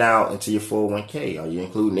that went out into your 401k? Are you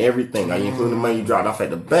including everything? Are you including the money you dropped off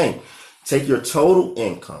at the bank? Take your total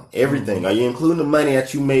income, everything. Are you including the money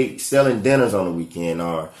that you make selling dinners on the weekend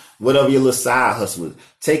or whatever your little side hustle is?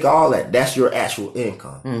 Take all that. That's your actual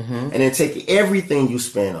income. And then take everything you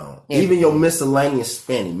spend on, even your miscellaneous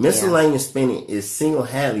spending. Miscellaneous spending is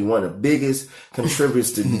single-handedly one of the biggest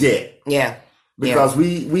contributors to debt. Because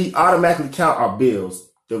we automatically count our bills,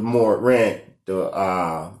 the more rent, the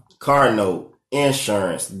car note,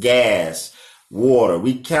 insurance, gas, water.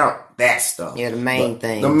 We count that stuff. The main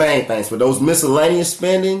thing. The main things. For those miscellaneous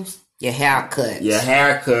spendings, your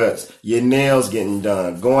haircuts, your nails getting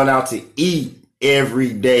done, going out to eat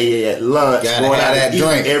every day at lunch, going out to eat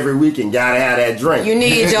every weekend, gotta have that drink. You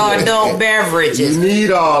need your adult beverages. You need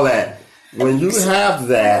all that. When you have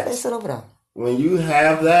that,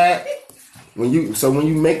 when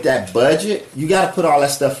you make that budget, you got to put all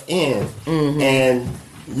that stuff in, and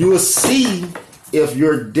you will see if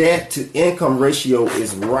your debt to income ratio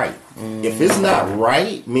is right. If it's not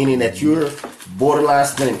right, meaning that you're borderline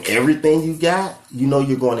spending everything you got, you know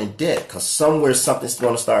you're going in debt because somewhere something's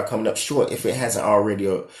going to start coming up short if it hasn't already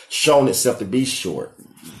shown itself to be short.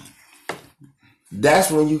 That's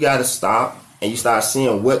when you got to stop and you start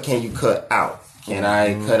seeing what can you cut out. Can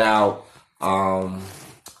I cut out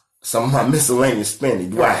some of my miscellaneous spending?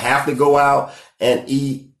 Do I have to go out and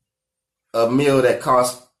eat a meal that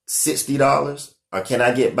costs $60? Or can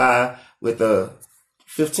I get by with a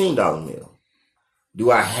 $15 meal?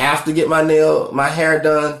 Do I have to get my hair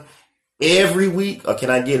done every week? Or can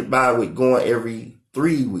I get by with going every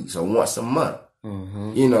 3 weeks or once a month?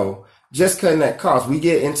 You know, just cutting that cost. We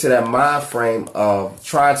get into that mind frame of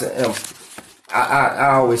trying to, I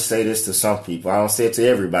always say this to some people. I don't say it to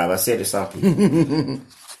everybody, but I say it to some people.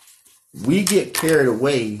 We get carried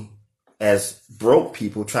away as broke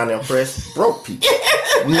people trying to impress broke people.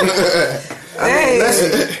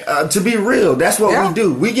 To be real, that's what we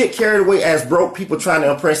do. We get carried away as broke people trying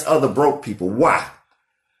to impress other broke people. Why?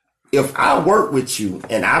 If I work with you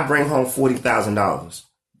and I bring home $40,000,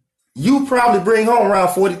 you probably bring home around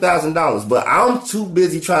 $40,000, but I'm too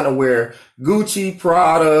busy trying to wear Gucci,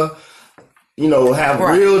 Prada, have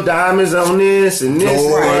real diamonds on this and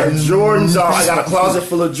this, Jordans. I got a closet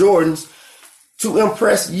full of Jordans to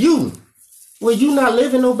impress you. Well, you not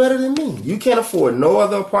living no better than me. You can't afford no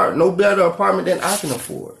better apartment than I can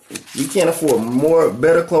afford. You can't afford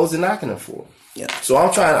better clothes than I can afford. So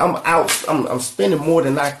I'm spending more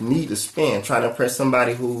than I need to spend trying to impress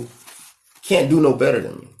somebody who can't do no better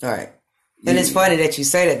than me. All right. And it's funny that you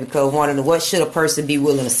say that, because what should a person be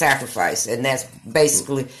willing to sacrifice? And that's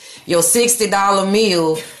basically your $60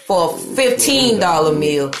 meal for a $15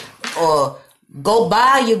 meal, or go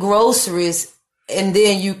buy your groceries and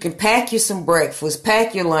then you can pack you some breakfast,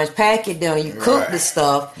 pack your lunch, pack your dinner, you cook the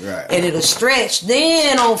stuff, and it'll stretch.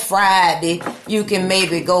 Then on Friday, you can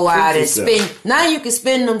maybe go out and spend. Now you can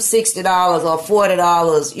spend them $60 or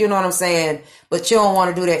 $40, you know what I'm saying? But you don't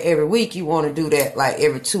want to do that every week. You want to do that like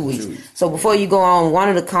every 2 weeks. So before you go on, one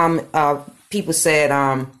of the people said,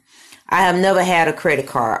 I have never had a credit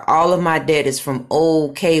card. All of my debt is from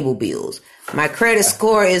old cable bills. My credit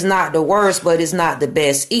score is not the worst, but it's not the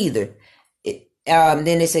best either. Then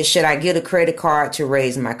they said, should I get a credit card to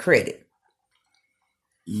raise my credit?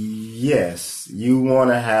 Yes, you want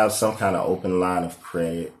to have some kind of open line of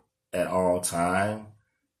credit at all time,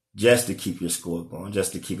 just to keep your score going,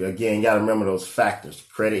 just to keep it. Again, you got to remember those factors: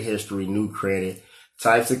 credit history, new credit,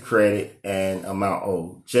 types of credit, and amount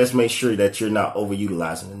owed. Just make sure that you're not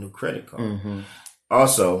overutilizing the new credit card.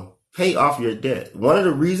 Also, pay off your debt. One of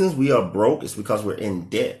the reasons we are broke is because we're in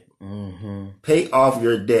debt. Pay off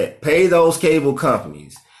your debt. Pay those cable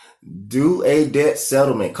companies. Do a debt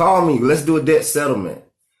settlement. Call me. Let's do a debt settlement.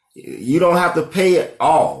 You don't have to pay it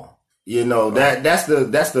all. You know, that's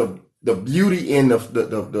the beauty in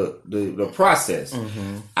the process.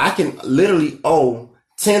 I can literally owe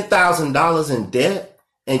 $10,000 in debt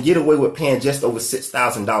and get away with paying just over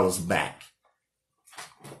 $6,000 back.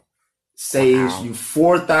 Saves you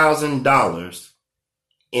 $4,000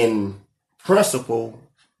 in principal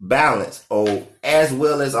balance owed, as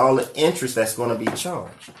well as all the interest that's going to be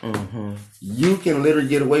charged. You can literally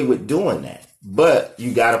get away with doing that, but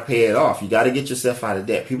you got to pay it off. You got to get yourself out of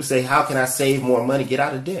debt. People say, how can I save more money? Get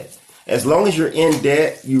out of debt. As long as you're in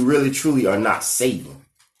debt, you really truly are not saving,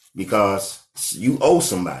 because you owe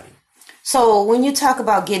somebody. So when you talk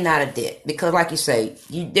about getting out of debt, because like you say,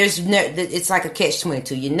 it's like a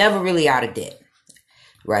catch-22. You're never really out of debt,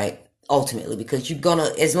 right? Ultimately, because you're gonna,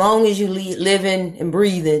 as long as you living and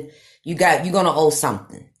breathing, you're gonna owe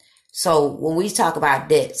something. So when we talk about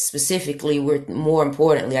debt specifically, we're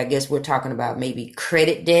talking about maybe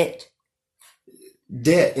credit debt.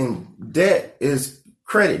 Debt is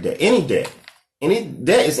credit debt. Any debt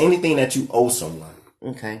is anything that you owe someone.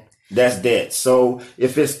 Okay. That's debt. So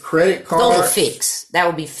if it's credit card, those are fixed. That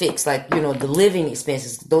would be fixed. Like, the living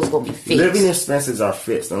expenses, those are going to be fixed. Living expenses are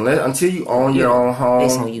fixed until you own your own home.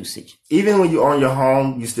 Based on usage. Even when you own your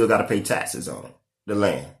home, you still got to pay taxes on it, the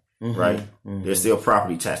land, right? There's still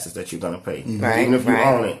property taxes that you're going to pay. Right, even if you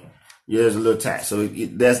own it, there's a little tax. So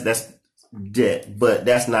that's debt, but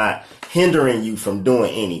that's not hindering you from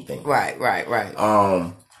doing anything. Right.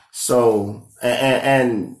 So,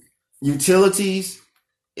 and utilities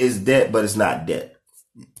is debt, but it's not debt,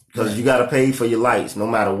 because you got to pay for your lights no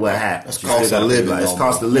matter what happens. It's cost of living. It's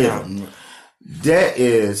cost of living. Debt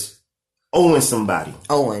is owing somebody.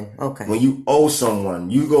 Okay. When you owe someone,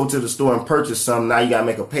 you go to the store and purchase something, now you got to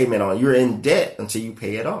make a payment on it. You're in debt until you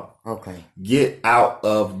pay it off. Okay. Get out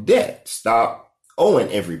of debt. Stop owing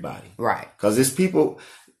everybody. Right. Because it's people,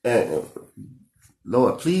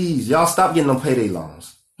 Lord, please, y'all stop getting them payday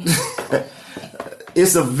loans.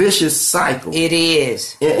 It's a vicious cycle. It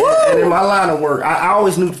is. And in my line of work, I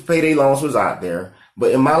always knew payday loans was out there,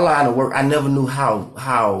 but in my line of work, I never knew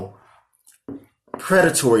how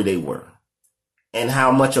predatory they were and how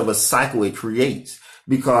much of a cycle it creates.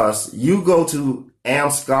 Because you go to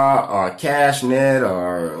Amscot or CashNet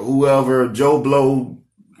or whoever, Joe Blow,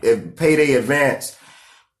 Payday Advance,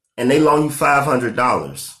 and they loan you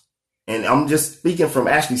 $500. And I'm just speaking from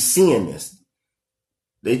actually seeing this.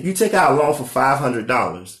 If you take out a loan for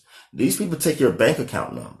 $500, these people take your bank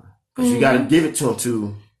account number, because you got to give it to them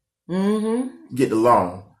to get the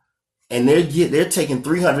loan, and they're taking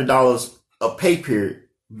 $300 a pay period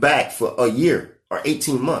back for a year or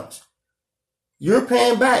 18 months. You're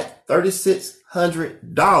paying back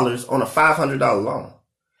 $3,600 on a $500 loan.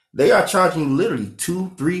 They are charging you literally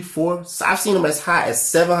 2, 3, 4. I've seen them as high as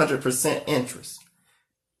 700% interest.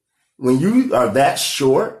 When you are that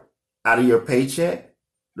short out of your paycheck,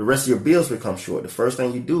 the rest of your bills become short. The first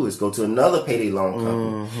thing you do is go to another payday loan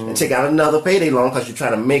company and take out another payday loan, because you're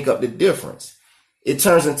trying to make up the difference. It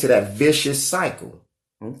turns into that vicious cycle.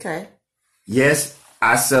 Okay. Yes,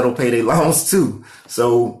 I settle payday loans too.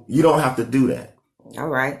 So you don't have to do that. All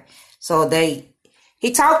right. So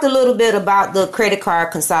he talked a little bit about the credit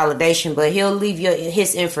card consolidation, but he'll leave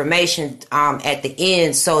his information at the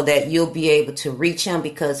end so that you'll be able to reach him,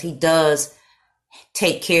 because he does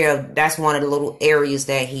take care of, that's one of the little areas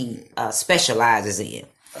that he specializes in.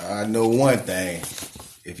 I know one thing.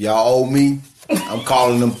 If y'all owe me, I'm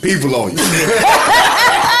calling them people on you.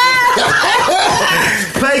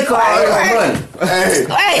 Pay card money.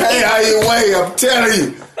 Hey, how you way? I'm telling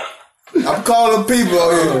you. I'm calling people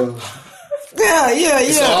out here. Yeah.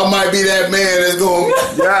 So I might be that man that's going to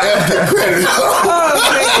get credit.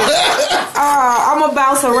 I'm gonna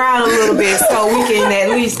bounce around a little bit so we can at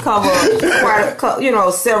least cover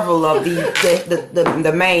several of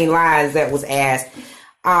the main lines that was asked.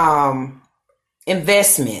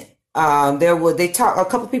 Investment. A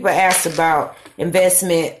couple people asked about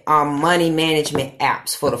investment money management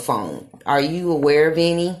apps for the phone. Are you aware of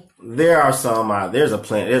any? There are some out. There's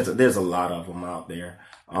a lot of them out there.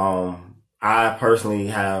 I personally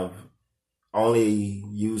have only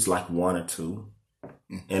used like one or two,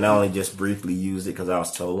 and I only just briefly used it because I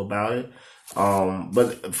was told about it.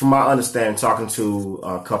 But from my understanding, talking to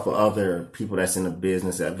a couple other people that's in the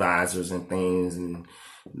business, advisors and things, and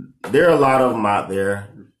there are a lot of them out there.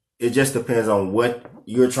 It just depends on what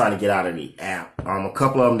you're trying to get out of the app. A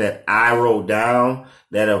couple of them that I wrote down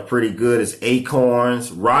that are pretty good is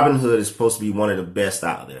Acorns. Robinhood is supposed to be one of the best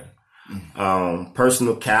out there.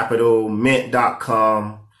 Personal Capital,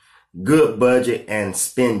 Mint.com, Good Budget, and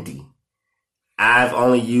Spendy. I've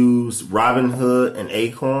only used Robinhood and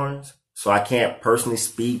Acorns, so I can't personally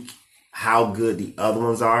speak how good the other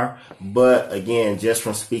ones are. But again, just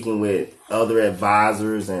from speaking with other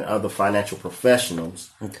advisors and other financial professionals,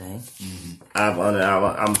 okay,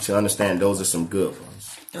 I'm to understand those are some good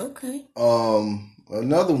ones. Okay.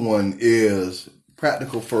 Another one is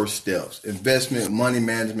Practical First Steps, investment, money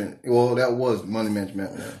management. Well, that was money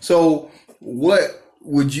management. Yeah. So what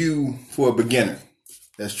would you, for a beginner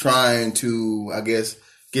that's trying to, I guess,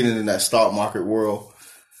 get into that stock market world,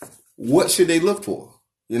 what should they look for?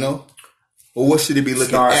 Or what should they be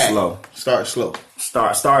looking at? Start slow.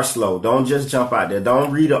 Start slow. Don't just jump out there.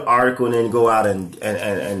 Don't read an article and then go out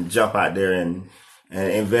and jump out there and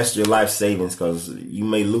invest your life savings because you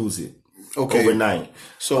may lose it overnight.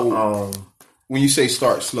 So when you say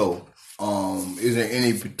start slow, is there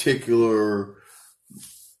any particular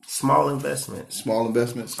small investments?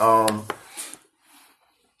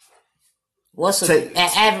 What's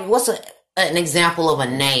an example of a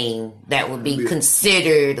name that would be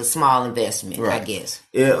considered a small investment? Right. I guess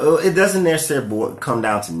it doesn't necessarily come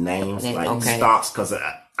down to names like stocks because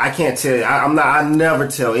I can't tell you. I never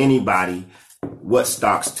tell anybody what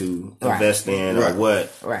stocks to invest in or what.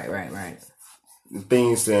 Right.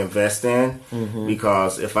 Things to invest in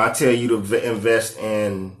because if I tell you to invest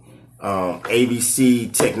in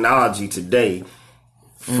ABC Technology today,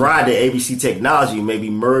 Friday ABC Technology may be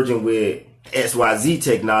merging with XYZ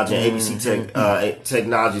Technology and ABC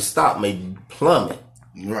Technology stock may plummet.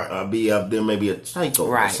 Right. There may be a typo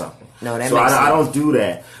or something. No, that so makes sense. I don't do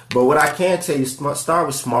that. But what I can tell you, start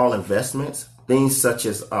with small investments. Things such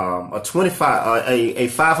as a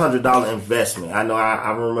 $500 investment. I know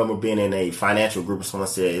I remember being in a financial group and someone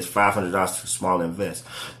said it's $500 too small to invest.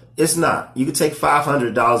 It's not. You can take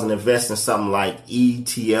 $500 and invest in something like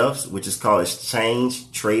ETFs, which is called exchange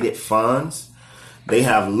traded funds. They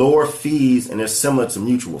have lower fees and they're similar to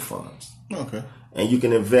mutual funds. Okay. And you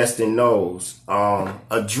can invest in those.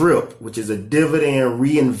 A DRIP, which is a dividend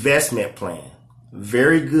reinvestment plan.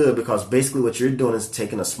 Very good because basically what you're doing is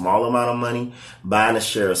taking a small amount of money, buying a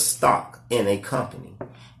share of stock in a company.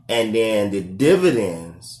 And then the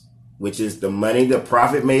dividends, which is the money, the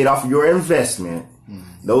profit made off your investment,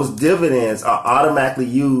 those dividends are automatically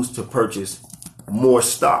used to purchase more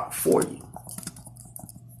stock for you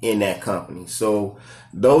in that company. So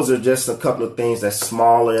those are just a couple of things that's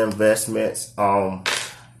smaller investments.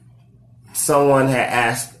 Someone had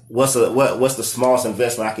asked, what's the smallest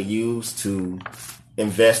investment I could use to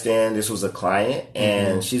invest in? This was a client,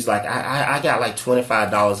 and she's like, I got like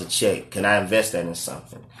 $25 a check. Can I invest that in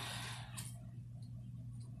something?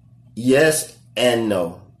 Yes and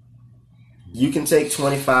no. You can take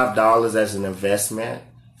 $25 as an investment,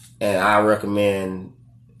 and I recommend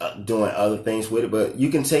doing other things with it, but you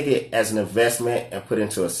can take it as an investment and put it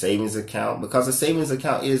into a savings account because a savings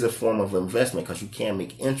account is a form of investment because you can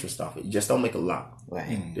make interest off it. You just don't make a lot.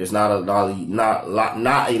 Right. There's not a lot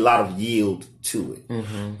of yield to it.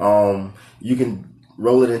 You can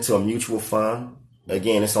roll it into a mutual fund.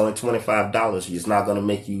 Again, it's only $25. It's not going to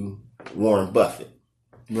make you Warren Buffett.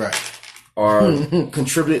 Right. Or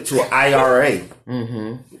contribute it to an IRA.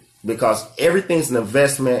 Because everything's an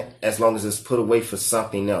investment as long as it's put away for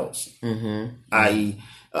something else. I.e.,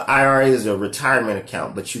 IRA is a retirement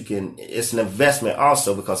account, but it's an investment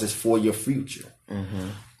also because it's for your future.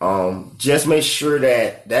 Just make sure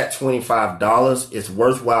that $25 is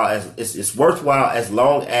worthwhile it's worthwhile as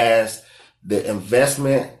long as the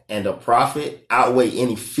investment and the profit outweigh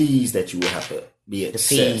any fees that you will have to be The excess.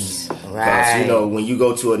 fees, Because, right. when you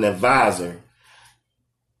go to an advisor,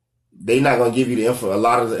 they're not going to give you a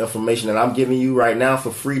lot of the information that I'm giving you right now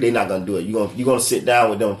for free. They're not going to do it. You're going to sit down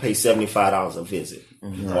with them and pay $75 a visit or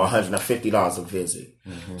 $150 a visit.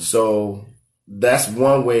 So that's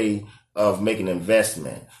one way of making an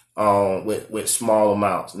investment with small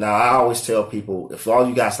amounts. Now, I always tell people, if all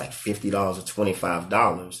you got is like $50 or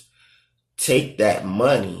 $25, take that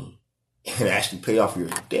money and actually pay off your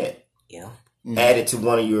debt. Yeah. Add it to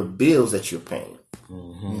one of your bills that you're paying.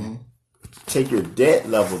 Take your debt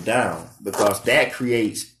level down, because that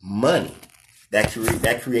creates money. That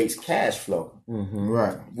creates cash flow.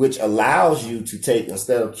 Right. Which allows you to take,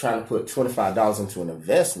 instead of trying to put $25 into an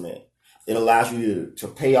investment, it allows you to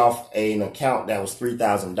pay off an account that was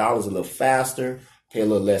 $3,000 a little faster, pay a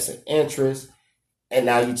little less in interest. And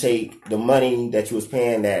now you take the money that you was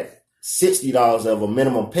paying, that $60 of a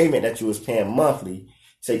minimum payment that you was paying monthly,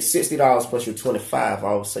 take $60 plus your $25,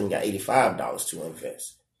 all of a sudden you got $85 to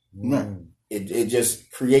invest. Right. It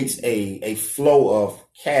just creates a flow of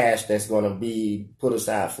cash that's going to be put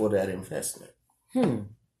aside for that investment.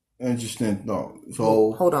 Interesting thought.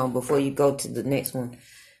 So Hold on, before you go to the next one,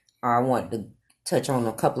 I want to touch on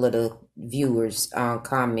a couple of the viewers'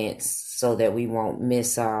 comments so that we won't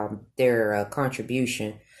miss their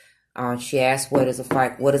contribution. She asked, "What is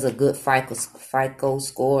a good FICO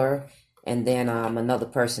score?" And then another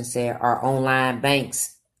person said, "Are online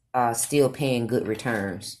banks still paying good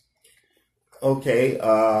returns?" Okay,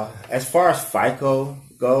 as far as FICO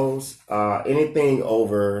goes, anything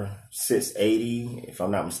over 680, if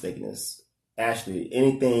I'm not mistaken, is actually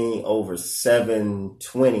anything over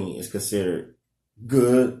 720 is considered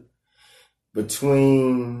good.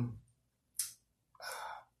 Between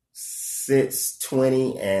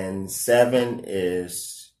 620 and 7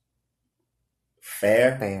 is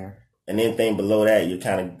fair. Fair. And anything below that,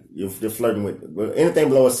 you're flirting with. Anything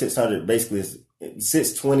below a 600 basically is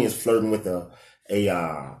 620 is flirting with a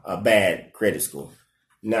bad credit score.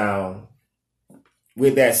 Now,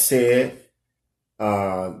 with that said,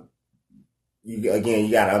 you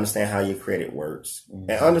got to understand how your credit works and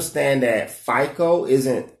understand that FICO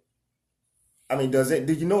isn't. I mean,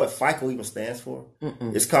 did you know what FICO even stands for?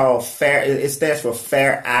 It's called Fair. It stands for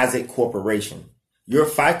Fair Isaac Corporation. Your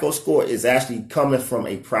FICO score is actually coming from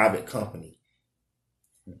a private company.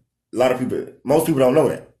 Most people don't know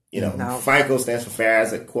that. No. FICO stands for Fair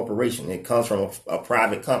Isaac Corporation. It comes from a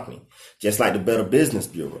private company, just like the Better Business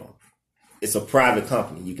Bureau. It's a private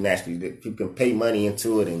company. People can pay money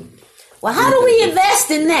into it. And Well, how do we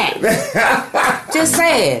invest in that? Just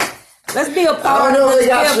saying. Let's be a part of this.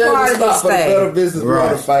 Be a part of this for the Better thing. Business Bureau,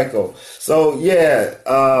 the FICO. So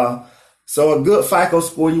yeah, so a good FICO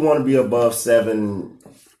score, you want to be above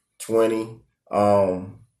 720.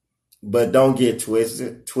 But don't get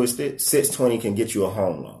twisted. 620 can get you a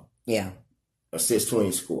home loan. Yeah. A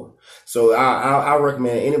 620 score. So I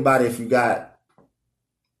recommend anybody, if you got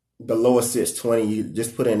the lower 620, you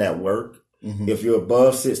just put in that work. If you're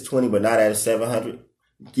above 620 but not at a 700,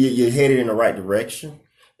 you're headed in the right direction.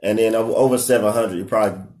 And then over 700, you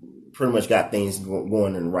probably pretty much got things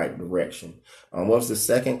going in the right direction. What was the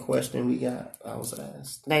second question we got? I was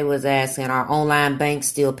asked. They was asking, are online banks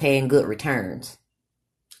still paying good returns?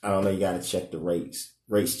 I don't know. You got to check the rates.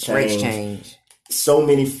 Rates change. So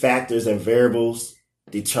many factors and variables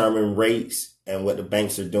determine rates and what the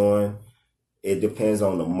banks are doing. It depends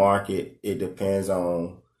on the market. It depends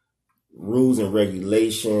on rules and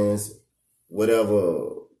regulations.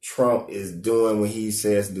 Whatever Trump is doing when he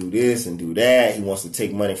says do this and do that, he wants to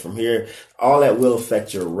take money from here. All that will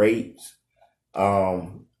affect your rates.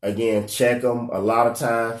 Again, check them. A lot of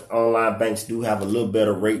times, online banks do have a little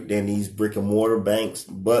better rate than these brick and mortar banks,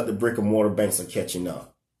 but the brick and mortar banks are catching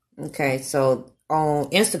up. Okay, so on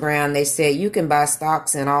Instagram, they said you can buy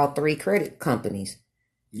stocks in all 3 credit companies.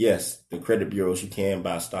 Yes, the credit bureaus, you can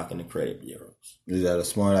buy stock in the credit bureaus. is that a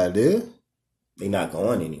smart idea? They're not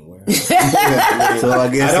going anywhere. So I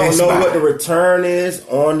guess I don't know what the return is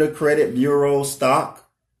on the credit bureau stock.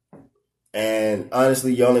 And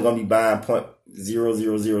honestly, you're only going to be buying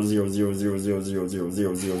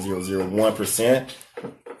 0.0000000000001%.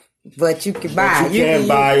 But you can buy. You can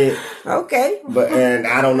buy it. Okay. And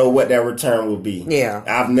I don't know what that return will be. Yeah.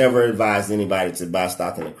 I've never advised anybody to buy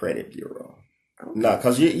stock in the credit bureau. Okay. No,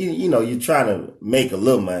 because you're trying to make a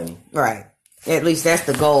little money. Right. At least that's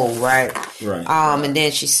the goal, right? Right. And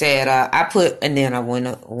then she said, I want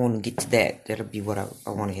to get to that. That'll be what I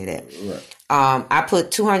want to hear that. Right. I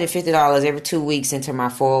put $250 every 2 weeks into my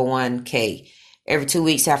 401k. Every 2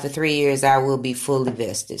 weeks after 3 years, I will be fully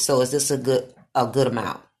vested. So is this a good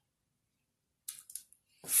amount?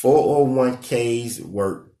 401ks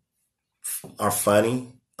work are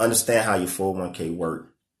funny, understand how your 401k work.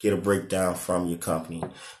 Get a breakdown from your company.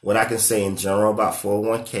 What I can say in general about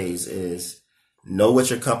 401ks is know what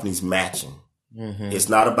your company's matching. It's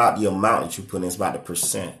not about the amount that you put in, it's about the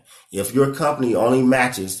percent. If your company only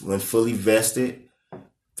matches when fully vested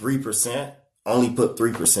 3%, only put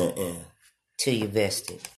 3% in. Till you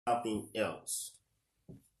vested. Something else.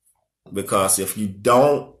 Because if you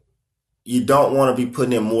don't want to be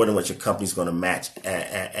putting in more than what your company's going to match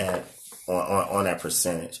on that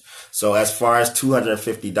percentage. So as far as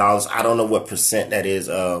 $250, I don't know what percent that is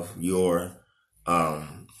of your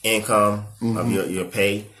income, of your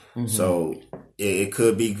pay. So it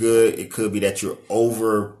could be good. It could be that you're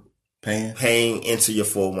paying into your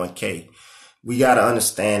 401k. We got to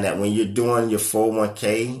understand that when you're doing your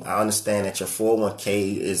 401k, I understand that your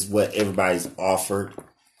 401k is what everybody's offered,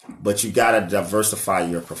 but you got to diversify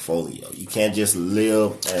your portfolio. You can't just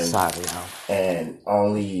live and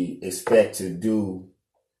only expect to do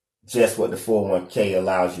just what the 401k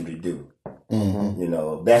allows you to do. You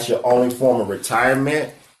know, if that's your only form of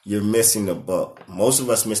retirement, you're missing the buck. Most of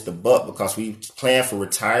us miss the buck because we plan for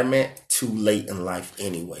retirement too late in life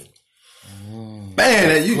anyway.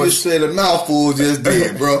 Man, you just said a mouthful just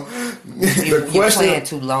did, bro. The question, you're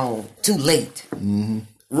playing too late.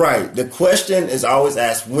 Right. The question is always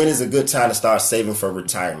asked, when is a good time to start saving for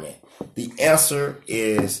retirement? The answer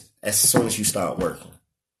is as soon as you start working.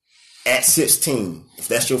 At 16, if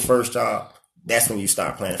that's your first job, that's when you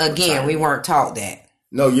start planning for retirement. We weren't taught that.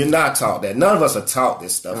 No, you're not taught that. None of us are taught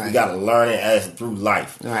this stuff. Right. We got to learn it as through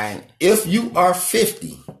life. Right. If you are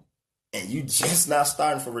 50 and you just now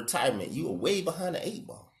starting for retirement, you are way behind the 8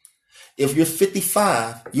 ball. If you're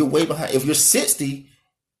 55, you're way behind. If you're 60,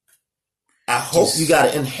 I hope you got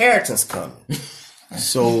an inheritance coming.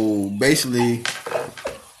 So basically,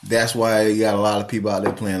 that's why you got a lot of people out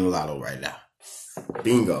there playing the lotto right now.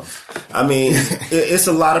 Bingo. I mean, it's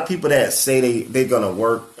a lot of people that say they're going to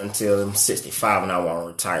work until I'm 65 and I want to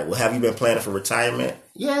retire. Well, have you been planning for retirement?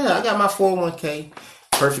 Yeah, I got my 401k.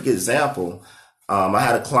 Perfect example. I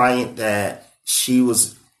had a client that she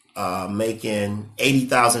was making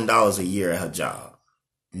 $80,000 a year at her job.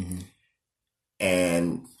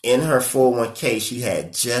 And in her 401k, she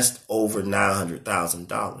had just over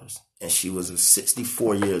 $900,000. And she was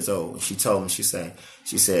 64 years old. And she told me, she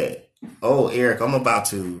said, "Oh, Eric, I'm about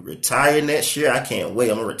to retire next year. I can't wait.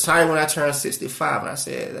 I'm going to retire when I turn 65. And I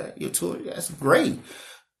said, that's great.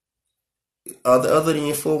 Other than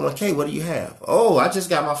your 401k, what do you have? Oh, I just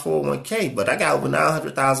got my 401k, but I got over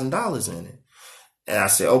 $900,000 in it. And I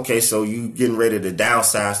said, okay, so you getting ready to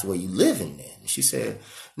downsize the way you living then? And she said,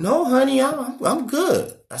 no, honey, I'm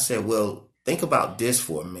good. I said, well, think about this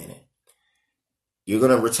for a minute. You're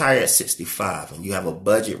going to retire at 65 and you have a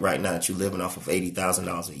budget right now that you're living off of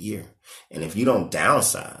 $80,000 a year. And if you don't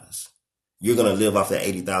downsize, you're going to live off that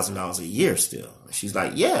 $80,000 a year still. And she's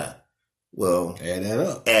like, yeah. Well, add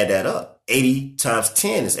that up. 80 times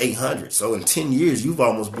 10 is 800. So in 10 years, you've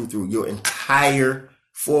almost blew through your entire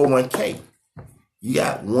 401k. You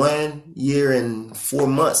got 1 year and 4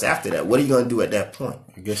 months after that. What are you going to do at that point?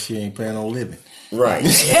 I guess she ain't planning on living. Right.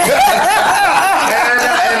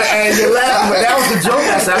 and you're laughing, but that was the joke.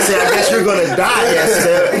 I said, I guess you're going to die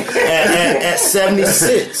at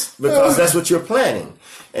 76 because that's what you're planning.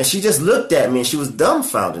 And she just looked at me and she was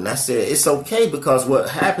dumbfounded. And I said, it's okay because what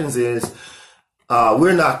happens is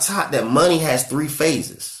we're not taught that money has 3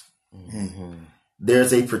 phases.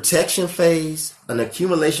 There's a protection phase, an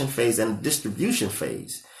accumulation phase, and a distribution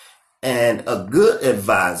phase. And a good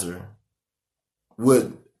advisor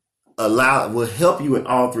will help you in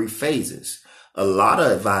all 3 phases. A lot of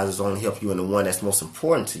advisors only help you in the one that's most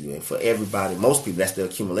important to you. And for everybody, most people, that's the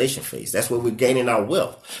accumulation phase. That's where we're gaining our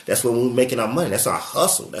wealth. That's where we're making our money. That's our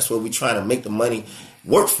hustle. That's where we're trying to make the money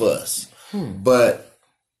work for us. But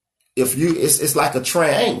if it's like a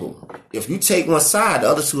triangle. If you take one side, the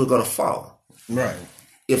other 2 are going to fall. Right.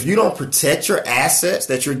 If you don't protect your assets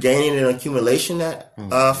that you're gaining in accumulation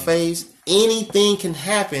phase, anything can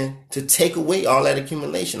happen to take away all that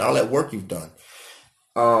accumulation, all that work you've done.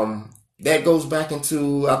 That goes back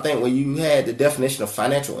into, I think, when you had the definition of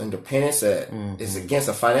financial independence that is against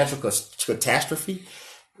a financial catastrophe.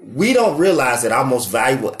 We don't realize that our most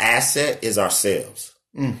valuable asset is ourselves.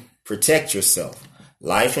 Protect yourself.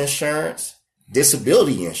 Life insurance,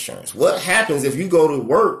 disability insurance. What happens if you go to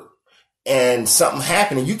work and something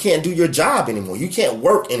happened and you can't do your job anymore? You can't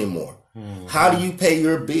work anymore. How do you pay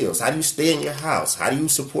your bills? How do you stay in your house? How do you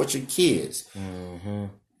support your kids?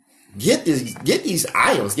 Get these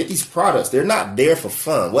items, get these products. They're not there for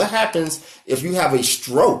fun. What happens if you have a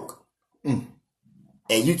stroke and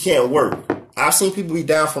you can't work? I've seen people be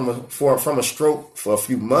down from a stroke for a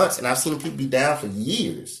few months, and I've seen people be down for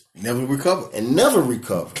years. Never recover. And never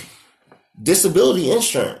recover. Disability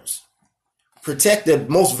insurance. Protect the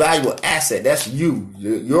most valuable asset. That's you.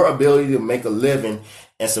 Your ability to make a living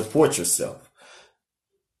and support yourself.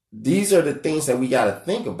 These are the things that we got to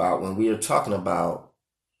think about when we are talking about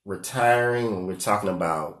retiring, when we're talking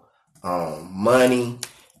about money.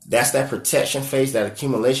 That's that protection phase, that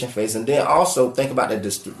accumulation phase. And then also think about the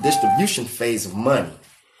distribution phase of money.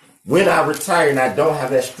 When I retire and I don't have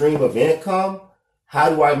that stream of income, how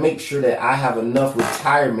do I make sure that I have enough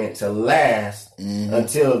retirement to last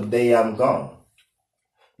until the day I'm gone?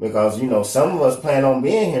 Because, some of us plan on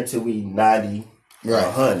being here till we 90 or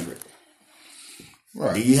 100.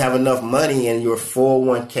 Right. Do you have enough money in your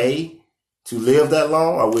 401k to live that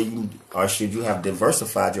long, or should you have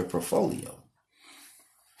diversified your portfolio?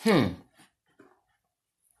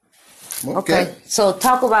 Okay. So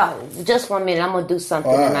talk about just 1 minute. I'm gonna do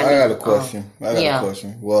something. I got a question. I got a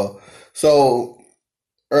question. Well, so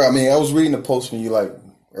I was reading a post from you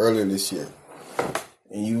earlier this year,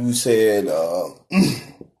 and you said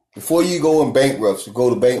before you go to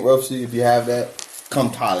bankruptcy if you have that, come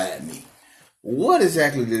holler at me. What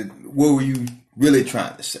exactly what were you really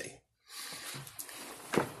trying to say?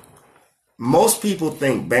 Most people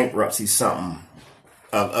think bankruptcy is something.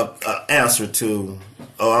 Answer to,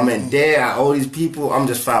 I'm in debt, I owe these people, I'm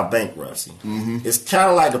just filed bankruptcy. It's kind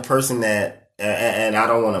of like the person that, and I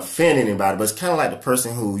don't want to offend anybody, but it's kind of like the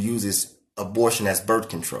person who uses abortion as birth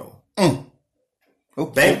control.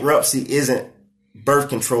 Okay. Bankruptcy isn't birth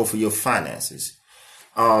control for your finances.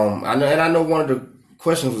 I know one of the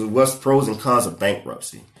questions was what's pros and cons of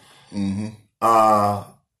bankruptcy.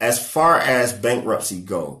 As far as bankruptcy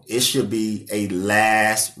go, it should be a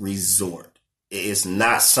last resort. It's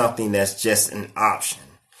not something that's just an option.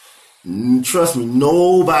 Trust me,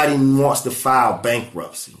 nobody wants to file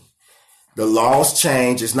bankruptcy. The laws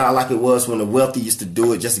change. It's not like it was when the wealthy used to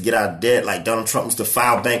do it just to get out of debt. Like Donald Trump used to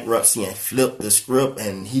file bankruptcy and flip the script,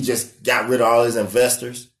 and he just got rid of all his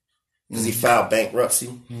investors because he filed bankruptcy.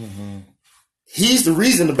 He's the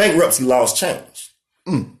reason the bankruptcy laws changed.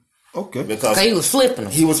 Okay. Because he was flipping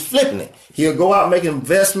them. He was flipping it. He'll go out making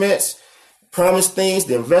investments, promise things,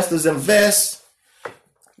 the investors invest.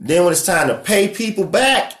 Then when it's time to pay people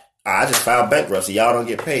back, I just filed bankruptcy. Y'all don't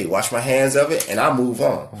get paid. Wash my hands of it, and I move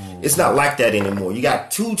on. It's not like that anymore. You got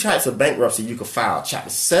two types of bankruptcy you can file, Chapter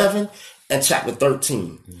 7 and Chapter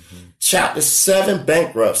 13. Chapter 7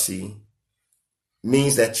 bankruptcy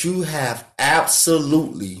means that you have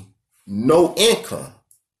absolutely no income.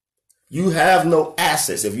 You have no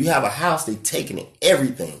assets. If you have a house, they're taking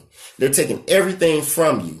everything. They're taking everything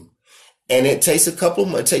from you. And it takes it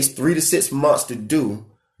takes 3 to 6 months to do.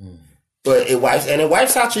 But it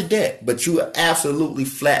wipes out your debt. But you are absolutely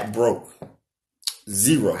flat broke.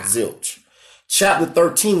 Zero, zilch. Chapter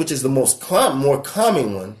 13, which is the more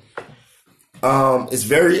common one, is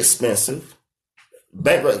very expensive.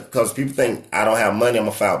 Bankruptcy, because people think I don't have money, I'm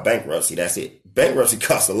gonna file bankruptcy. That's it. Bankruptcy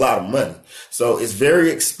costs a lot of money. So it's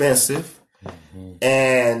very expensive.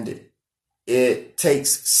 And it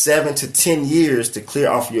takes 7 to 10 years to clear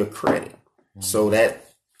off your credit. So that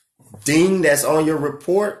ding that's on your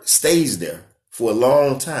report stays there for a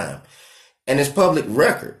long time. And it's public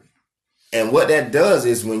record. And what that does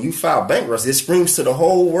is when you file bankruptcy, it screams to the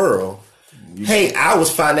whole world, hey, I was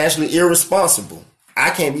financially irresponsible.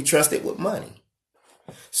 I can't be trusted with money.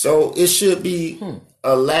 So it should be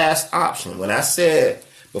a last option. When I said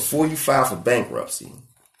before you file for bankruptcy,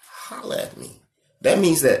 holler at me. That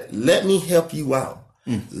means that let me help you out.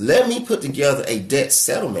 Let me put together a debt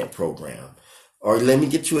settlement program. Or let me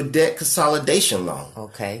get you a debt consolidation loan.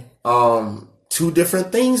 Okay. Two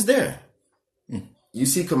different things there. You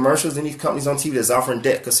see commercials in these companies on TV that's offering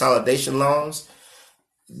debt consolidation loans.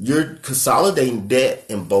 You're consolidating debt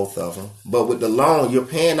in both of them. But with the loan, you're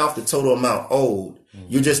paying off the total amount owed.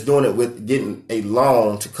 You're just doing it with getting a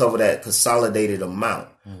loan to cover that consolidated amount.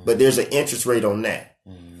 But there's an interest rate on that.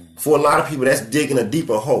 For a lot of people, that's digging a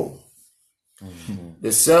deeper hole.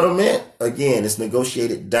 The settlement, again, is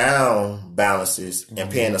negotiated down balances and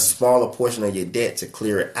paying a smaller portion of your debt to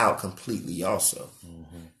clear it out completely also.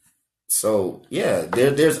 So, yeah,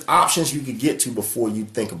 there's options you could get to before you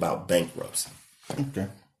think about bankruptcy. Okay.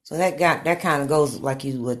 So that kind of goes like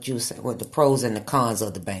what you said, with the pros and the cons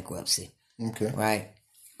of the bankruptcy. Okay. Right.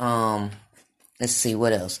 Let's see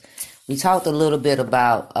what else. We talked a little bit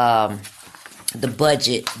about the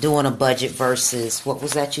budget, doing a budget versus what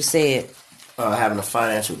was that you said? Having a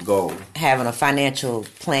financial goal. Having a financial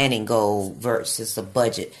planning goal versus a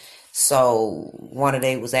budget. So one of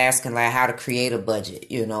they was asking like how to create a budget.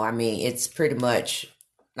 It's pretty much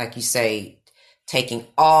like you say, taking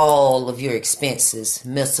all of your expenses,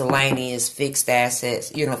 miscellaneous, fixed assets,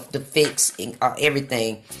 the fixed,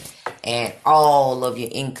 everything, and all of your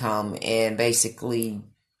income, and basically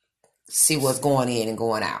see what's going in and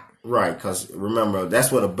going out. Right, because remember,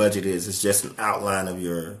 that's what a budget is. It's just an outline of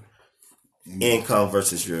your income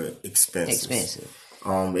versus your expenses.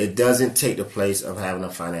 It doesn't take the place of having a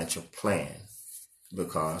financial plan,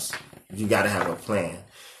 because you got to have a plan.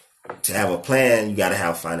 To have a plan, you got to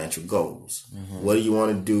have financial goals. Mm-hmm. What do you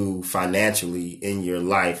want to do financially in your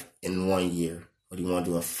life in 1 year? What do you want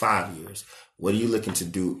to do in 5 years? What are you looking to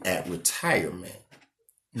do at retirement?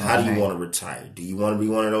 How do you want to retire? Do you want to be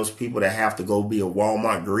one of those people that have to go be a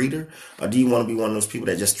Walmart greeter? Or do you want to be one of those people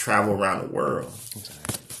that just travel around the world?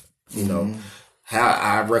 You know, how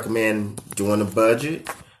I recommend doing a budget,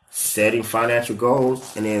 setting financial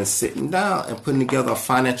goals, and then sitting down and putting together a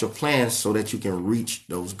financial plan so that you can reach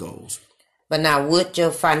those goals. But now, would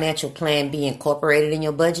your financial plan be incorporated in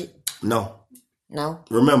your budget? No. No?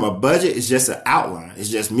 Remember, a budget is just an outline. It's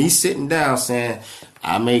just me sitting down saying,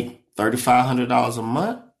 I make $3,500 a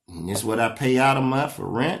month. And this is what I pay out a month for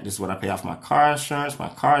rent. This is what I pay off my car insurance, my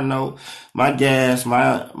car note, my gas,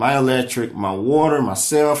 my electric, my water, my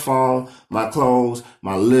cell phone, my clothes,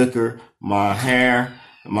 my liquor, my hair,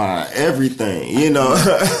 my everything.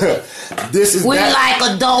 This is we like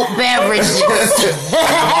adult beverages.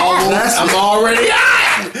 I'm already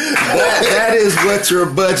out. That is what your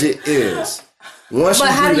budget is. But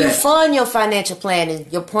how do you fund your financial plan?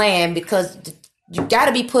 Your plan, because you got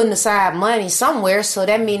to be putting aside money somewhere, so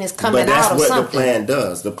that means it's coming out of something. But that's what the plan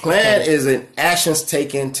does. The plan is an actions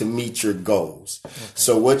taken to meet your goals. Okay.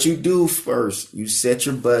 So what you do first, you set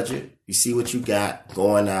your budget, you see what you got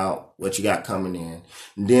going out, what you got coming in.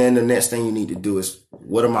 And then the next thing you need to do is,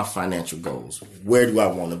 what are my financial goals? Where do I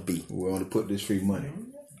want to be? Where I want to put this free money?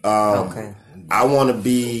 I want to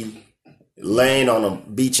be laying on a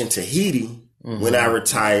beach in Tahiti. Mm-hmm. When I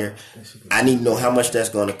retire, I need to know how much that's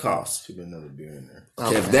going to cost. Should be another beer in there.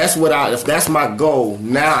 Okay. If that's my goal,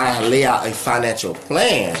 now I lay out a financial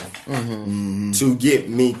plan to get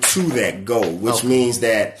me to that goal, which means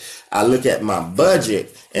that I look at my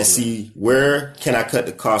budget and see where can I cut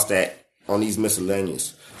the cost at on these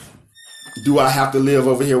miscellaneous. Do I have to live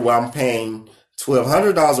over here where I'm paying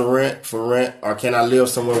 $1,200 for rent, or can I live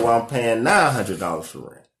somewhere where I'm paying $900 for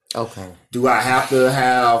rent? Okay. Do I have to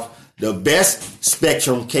have the best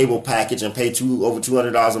Spectrum cable package and pay over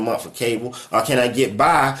 $200 a month for cable, or can I get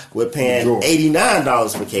by with paying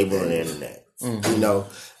 $89 for cable and internet?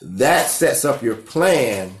 Mm-hmm. That sets up your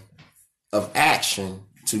plan of action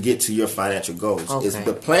to get to your financial goals. Okay.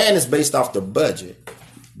 The plan is based off the budget,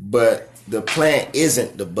 but the plan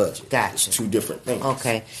isn't the budget. Gotcha. It's two different things.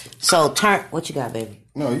 Okay. So what you got, baby?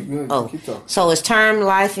 No, you good. Keep talking. So is term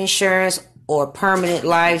life insurance or permanent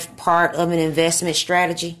life part of an investment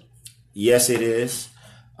strategy? Yes, it is.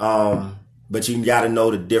 But you got to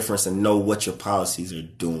know the difference and know what your policies are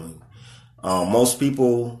doing. Most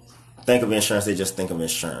people think of insurance, they just think of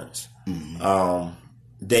insurance. Mm-hmm.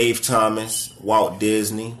 Dave Thomas, Walt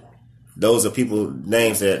Disney, those are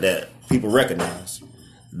names that people recognize.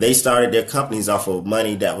 They started their companies off of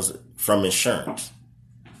money that was from insurance.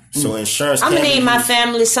 So insurance. I'm gonna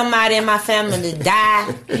need somebody in my family to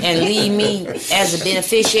die and leave me as a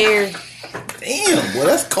beneficiary. Damn, well,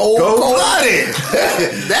 that's cold-blooded.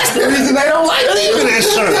 That's the reason they don't like leaving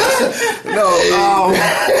insurance.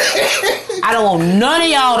 I don't want none of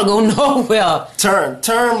y'all to go nowhere.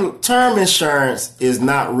 Term insurance is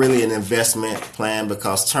not really an investment plan,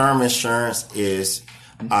 because term insurance is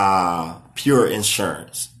pure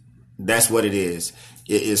insurance. That's what it is.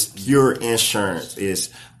 It is pure insurance.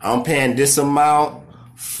 I'm paying this amount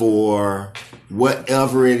for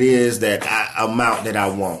whatever it is amount that I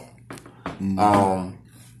want.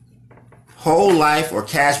 Whole life or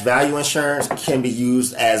cash value insurance can be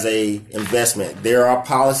used as a investment. There are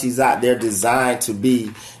policies out there designed to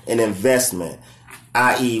be an investment,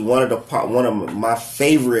 i.e., one of my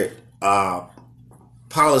favorite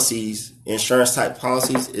policies, insurance type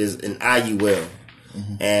policies, is an IUL,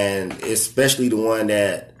 and especially the one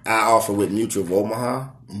that I offer with Mutual of Omaha,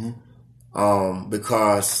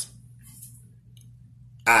 because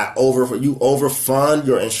you overfund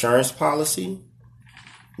your insurance policy,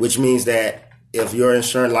 which means that if your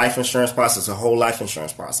life insurance policy is a whole life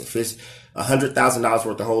insurance policy, if it's $100,000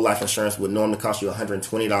 worth of whole life insurance would normally cost you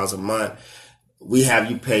 $120 a month, we have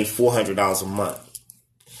you pay $400 a month.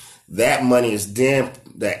 That money is then,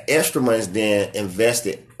 that extra money is then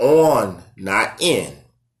invested on, not in.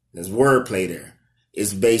 There's wordplay there.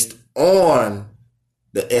 It's based on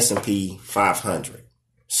the S&P 500.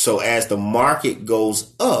 So as the market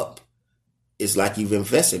goes up, it's like you've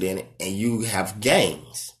invested in it and you have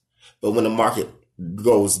gains. But when the market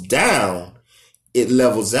goes down, it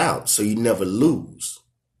levels out, so you never lose.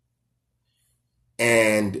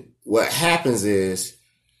 And what happens is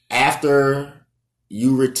after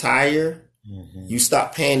you retire, you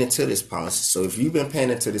stop paying into this policy. So if you've been paying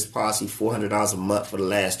into this policy $400 a month for the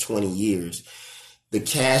last 20 years, the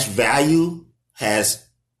cash value has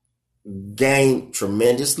gained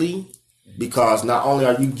tremendously, because not only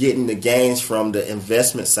are you getting the gains from the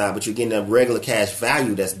investment side, but you're getting a regular cash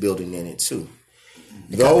value that's building in it too.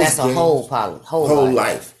 That's a whole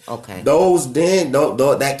life. Okay.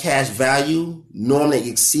 That cash value normally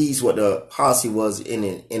exceeds what the policy was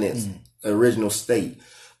in its original state.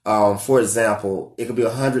 For example, it could be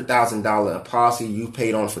 $100,000 policy. You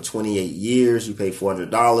paid on for 28 years. You paid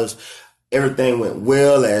 $400. Everything went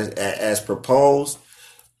well as proposed.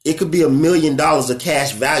 It could be $1 million of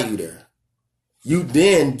cash value there. You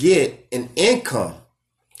then get an income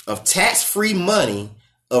of tax-free money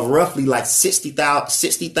of roughly like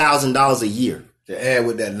 $60,000 a year. To add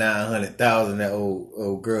with that 900,000 that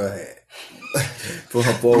old girl had for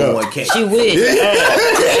her 401k. She would. To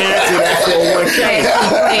add to that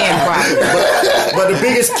 401k. But the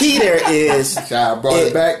biggest key there is Child brought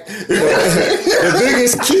it back. the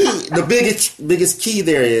biggest key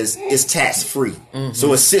there is tax free.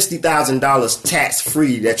 So it's $60,000 tax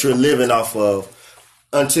free that you're living off of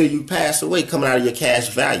until you pass away, coming out of your cash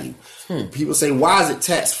value. People say, why is it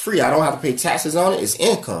tax free? I don't have to pay taxes on it. It's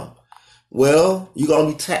income. Well, you're going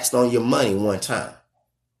to be taxed on your money one time.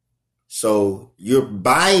 So you're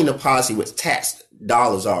buying the policy with tax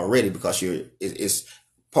dollars already, because it's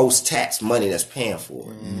post-tax money that's paying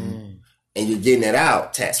for it. And you're getting it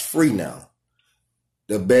out tax-free now.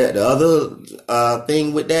 The other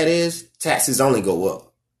thing with that is taxes only go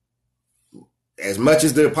up. As much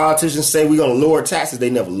as the politicians say we're going to lower taxes, they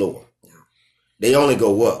never lower. They only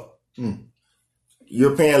go up.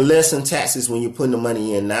 You're paying less in taxes when you're putting the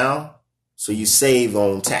money in now, so you save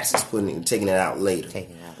on taxes taking it out later.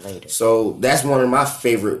 So that's one of my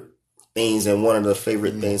favorite things, and one of the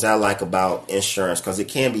favorite things I like about insurance, because it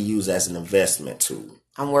can be used as an investment tool.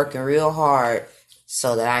 I'm working real hard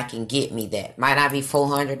so that I can get me that. Might not be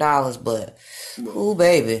 $400, but ooh,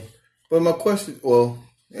 baby. But my question, well,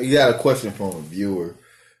 you got a question from a viewer,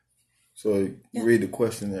 so you read the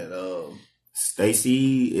question that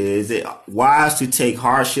Stacy, is it wise to take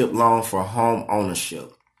hardship loan for home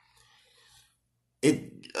ownership?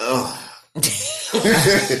 She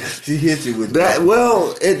hit you with that.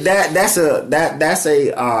 Well, that's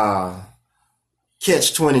a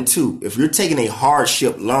catch-22. If you're taking a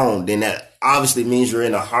hardship loan, then that obviously means you're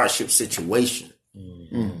in a hardship situation.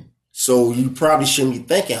 So you probably shouldn't be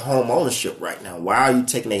thinking home ownership right now. Why are you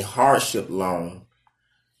taking a hardship loan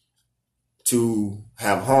to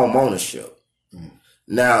have home ownership?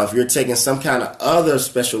 Now, if you're taking some kind of other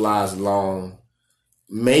specialized loan,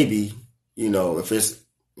 maybe, if it's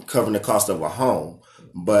covering the cost of a home.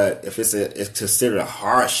 But if it's considered a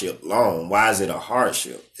hardship loan, why is it a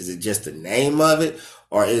hardship? Is it just the name of it,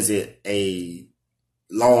 or is it a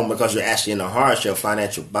loan because you're actually in a hardship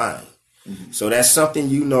financial bind? So that's something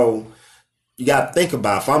you got to think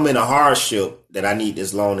about. If I'm in a hardship, that I need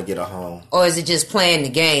this loan to get a home, or is it just playing the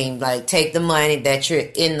game? Like, take the money that you're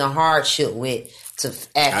in the hardship with to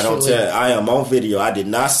actually. I am on video. I did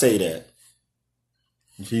not say that.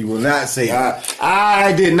 He will not say that.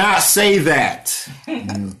 I did not say that.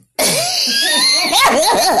 I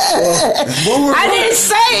didn't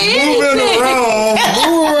say anything.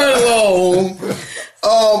 Moving along.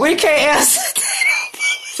 We can't answer that.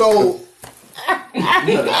 So,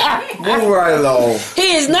 move right along.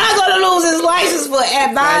 He is not going to lose his license for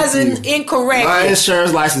advising incorrectly. My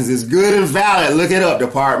insurance license is good and valid. Look it up,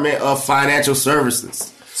 Department of Financial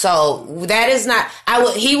Services. So that is not.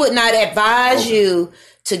 He would not advise you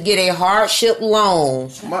to get a hardship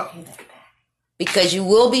loan because you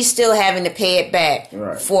will be still having to pay it back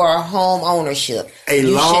for a home ownership. You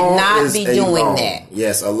should not be doing that.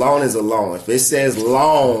 Yes, a loan is a loan. If it says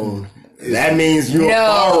loan, that means you're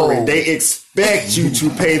borrowing. They expect you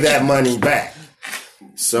to pay that money back.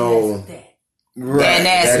 So, and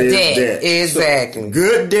that's debt. Exactly. So,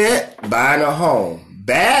 good debt, buying a home.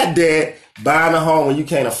 Bad debt, buying a home when you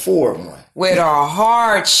can't afford one. With a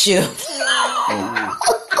hardship.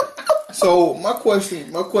 So my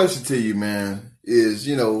question to you, man, is,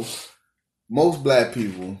 most black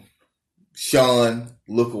people, Sean,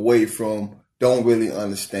 look away from, don't really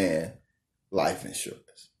understand life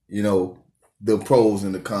insurance. The pros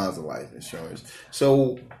and the cons of life insurance.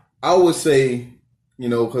 So I would say,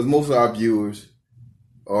 because most of our viewers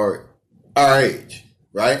are our age,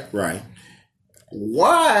 right? Right.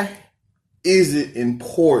 Why is it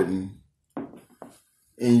important,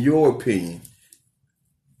 in your opinion,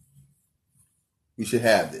 we should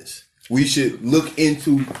have this? We should look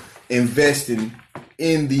into investing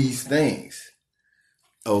in these things.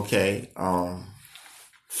 Okay.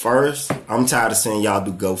 First, I'm tired of seeing y'all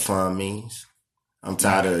do GoFundMes. I'm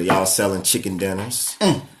tired of y'all selling chicken dinners.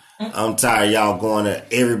 I'm tired of y'all going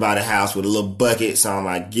to everybody's house with a little bucket, so I'm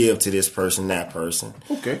like, give to this person, that person.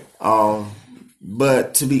 Okay.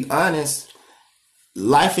 But to be honest,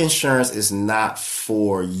 life insurance is not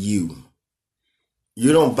for you.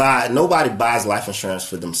 Nobody buys life insurance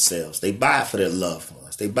for themselves. They buy it for their loved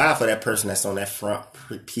ones. They buy it for that person that's on that front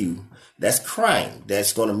pew that's crying,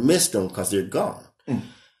 that's going to miss them because they're gone.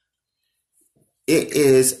 It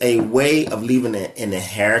is a way of leaving an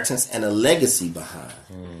inheritance and a legacy behind.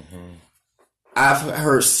 I've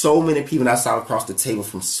heard so many people, and I saw across the table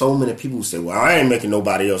from so many people who say, well, I ain't making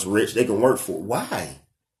nobody else rich. They can work for it. Why?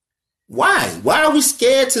 Why are we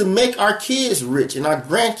scared to make our kids rich and our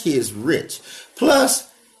grandkids rich? Plus,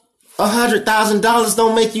 $100,000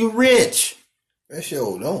 don't make you rich. That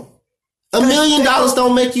sure don't. $1 million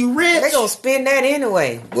don't make you rich. They gonna spend that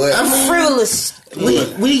anyway. But I mean, Frivolous.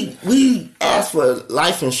 we ask for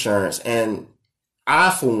life insurance, and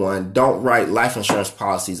I, for one, don't write life insurance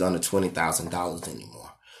policies under $20,000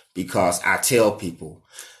 anymore, because I tell people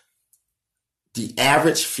the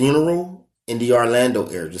average funeral in the Orlando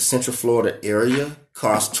area, the Central Florida area,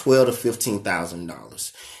 costs $12,000 to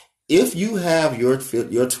 $15,000. If you have your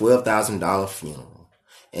 $12,000 funeral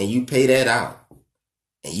and you pay that out,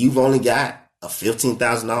 and you've only got a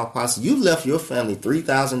 $15,000 policy, you left your family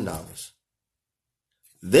 $3,000.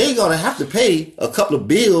 They're gonna have to pay a couple of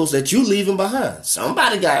bills that you leaving behind.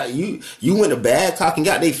 Somebody got you. You went to Badcock and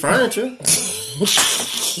got their furniture.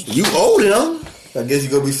 You owe them. I guess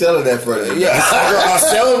you're gonna be selling that for them. Yeah, are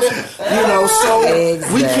selling it. You know,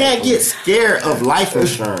 so we can't get scared of life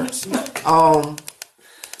insurance.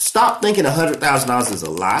 Stop thinking $100,000 is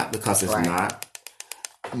a lot, because it's not.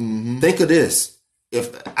 Think of this.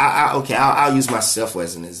 If I'll use myself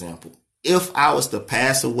as an example. If I was to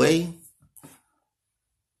pass away,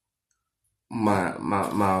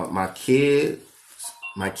 my kids,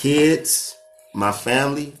 my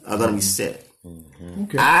family are gonna be set.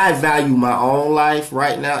 Okay. I value my own life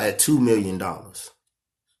right now at $2 million.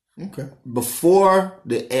 Okay. Before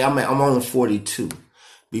I'm only 42.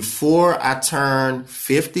 Before I turn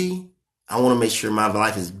 50, I want to make sure my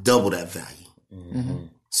life is double that value.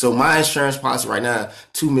 So my insurance policy right now,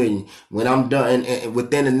 $2 million. When I'm done, and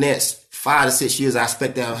within the next 5 to 6 years, I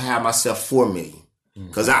expect to have myself $4 million.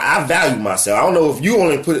 Because I value myself. I don't know if you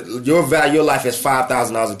only put your life as $5,000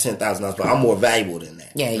 or $10,000, but I'm more valuable than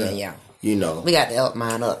that. Yeah. You know, We got to up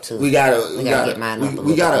mine up too. we gotta get mine up.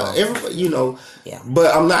 we gotta, everybody, you know. Yeah.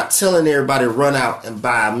 But I'm not telling everybody to run out and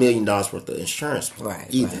buy $1 million worth of insurance.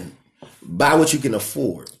 Either. Right. Buy what you can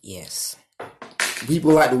afford. Yes.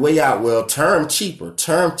 People like to weigh out, well, term cheaper in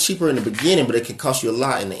the beginning, but it can cost you a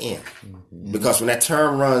lot in the end. Because when that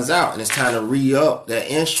term runs out and it's time to re-up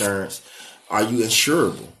that insurance, are you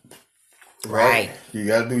insurable? Right. You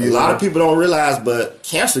gotta do A lot of people don't realize, but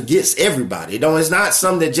cancer gets everybody. It's not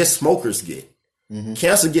something that just smokers get.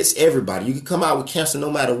 Cancer gets everybody. You can come out with cancer no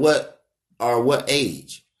matter what or what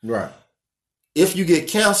age. Right. If you get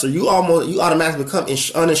cancer, you automatically become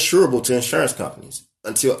uninsurable to insurance companies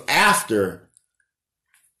until after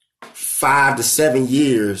 5 to 7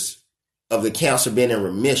 years of the cancer being in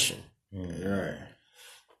remission. Right.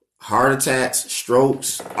 Heart attacks,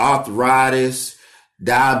 strokes, arthritis,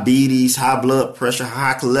 diabetes, high blood pressure,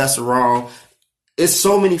 high cholesterol. It's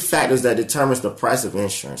so many factors that determines the price of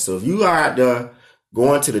insurance. So if you are out there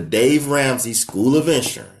going to the Dave Ramsey School of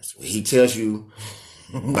Insurance, where he tells you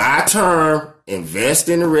buy term, invest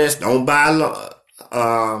in the rest, don't buy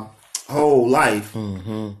whole life.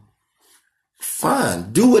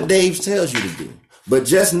 Fine, do what Dave tells you to do. But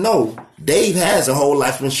just know, Dave has a whole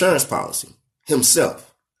life insurance policy himself.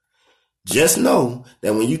 Just know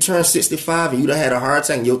that when you turn 65 and you done had a heart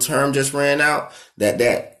attack and your term just ran out,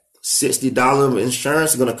 that $60 of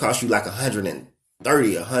insurance is going to cost you like $130,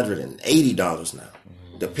 $180 now,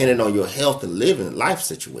 depending on your health and living life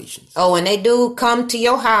situations. Oh, and they do come to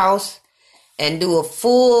your house and do a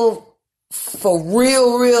full, for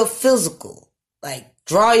real physical, like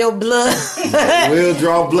draw your blood. We'll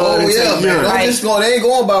draw blood Oh into yeah, the urine. man. They ain't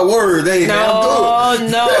going by words. They No,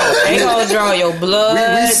 they gonna draw your blood.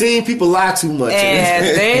 We've seen people lie too much. And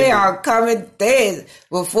they are coming there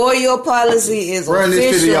before your policy is run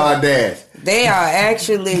this official. 50-yard dash. They are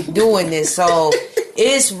actually doing this. So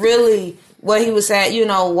it's really what he was saying. You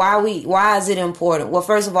know, why is it important? Well,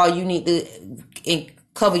 first of all, you need to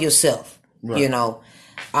cover yourself. Right. You know,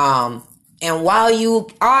 And while you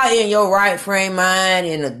are in your right frame of mind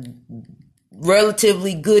in a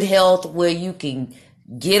relatively good health where you can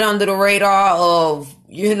get under the radar of,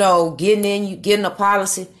 getting a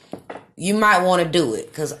policy, you might want to do it.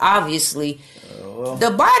 Because obviously,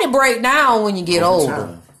 the body break down when you get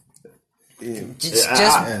older. Just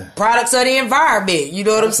products of the environment. You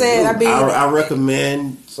know what I'm saying? I mean, I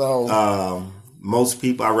recommend most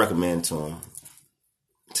people. I recommend to them.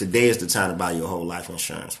 Today is the time to buy your whole life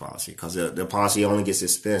insurance policy because the policy only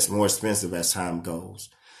gets more expensive as time goes.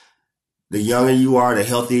 The younger you are, the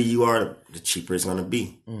healthier you are, the cheaper it's going to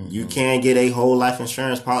be. Mm-hmm. You can get a whole life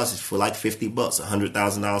insurance policy for like $50, $100,000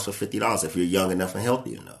 for $50 if you're young enough and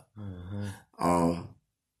healthy enough. Mm-hmm.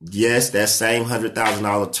 Yes, that same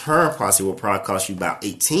 $100,000 term policy will probably cost you about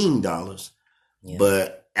 $18. Yeah.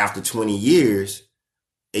 But after 20 years,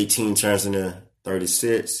 18 turns into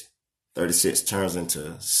 36, 36 turns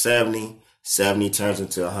into 70, 70 turns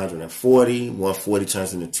into 140, 140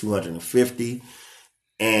 turns into 250,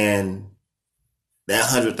 and that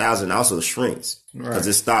 100,000 also shrinks because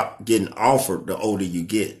it stopped getting offered the older you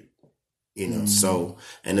get, So,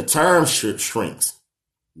 and the term shrinks.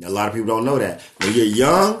 A lot of people don't know that. When you're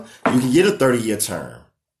young, you can get a 30-year term.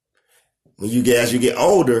 As you get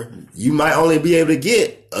older, you might only be able to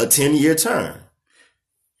get a 10-year term.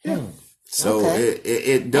 Yeah. So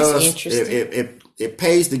it does. It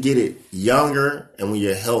pays to get it younger and when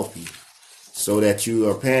you're healthy, so that you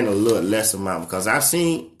are paying a little less amount. Because I've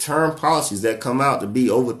seen term policies that come out to be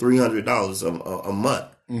over $300 a month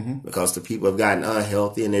because the people have gotten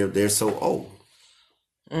unhealthy and they're so old.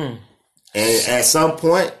 Mm. And at some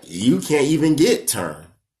point, you can't even get term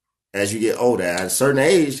as you get older. At a certain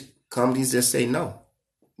age, companies just say no.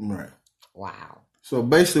 Right. Wow. So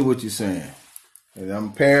basically what you're saying, and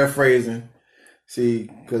I'm paraphrasing,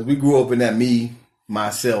 because we grew up in that me,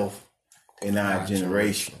 myself, and our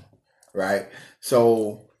generation, right?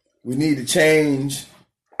 So we need to change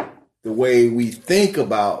the way we think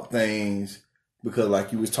about things because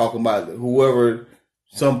like you was talking about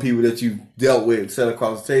some people that you dealt with, sat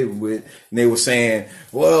across the table with, and they were saying,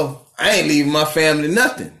 well, I ain't leaving my family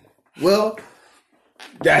nothing. Well,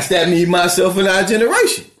 that's that me, myself, and our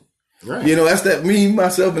generation. Right. That's that me,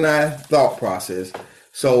 myself, and our thought process.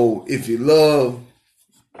 So if you love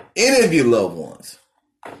any of your loved ones,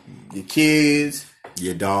 your kids,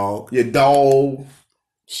 your dog.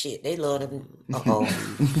 Shit, they love them. Uh-oh.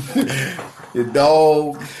 Your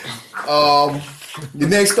dog, your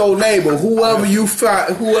next door neighbor, whoever you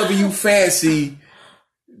fancy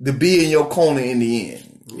to be in your corner in the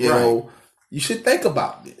end. You should think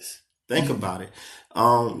about this. Think about it.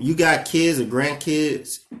 You got kids or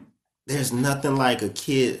grandkids. There's nothing like a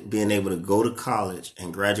kid being able to go to college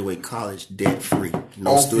and graduate college debt free,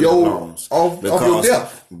 no student loans,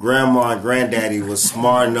 because grandma and granddaddy was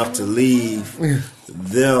smart enough to leave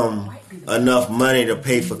them enough money to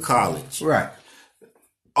pay for college. Right.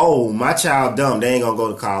 Oh, my child dumb. They ain't gonna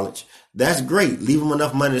go to college. That's great. Leave them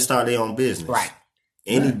enough money to start their own business. Right.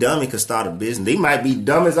 Any dummy could start a business. They might be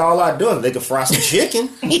dumb as all I do. They could fry some chicken.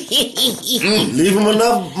 Leave them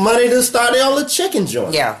enough money to start their own little chicken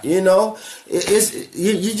joint. Yeah. You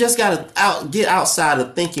just gotta get outside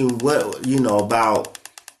of thinking about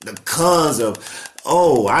the cons of.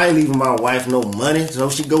 Oh, I ain't leaving my wife no money, so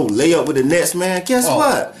she go lay up with the next man. Guess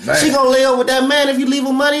what? Man. She gonna lay up with that man if you leave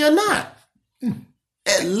her money or not.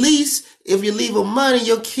 At least if you leave her money,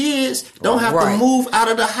 your kids don't have to move out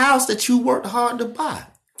of the house that you worked hard to buy.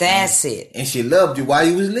 That's it. And she loved you while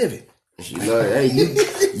you was living. She loved, hey,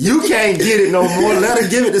 you can't get it no more. Let her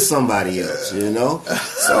give it to somebody else, So,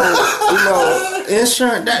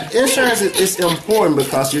 insurance is important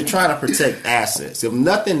because you're trying to protect assets. If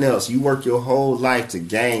nothing else, you work your whole life to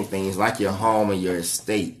gain things like your home and your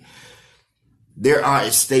estate. There are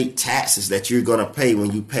estate taxes that you're going to pay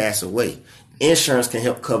when you pass away. Insurance can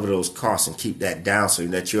help cover those costs and keep that down so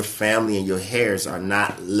that your family and your heirs are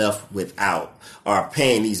not left without or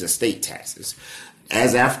paying these estate taxes.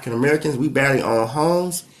 As African Americans, we barely own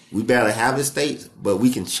homes. We barely have estates, but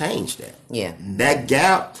we can change that. Yeah. That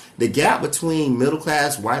gap, the gap between middle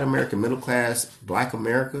class, white America, middle class, black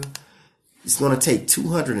America, it's going to take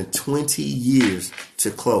 220 years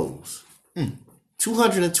to close.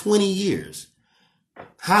 220 years.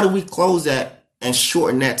 How do we close that and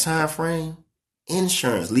shorten that time frame?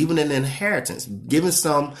 Insurance, leaving an inheritance, giving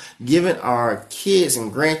our kids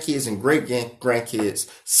and grandkids and great grandkids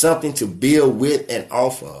something to build with and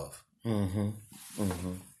off of. Mm-hmm.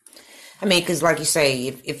 Mm-hmm. I mean, because like you say,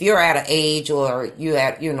 if you're at an age or you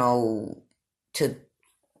at, to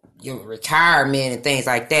your retirement and things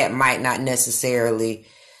like that might not necessarily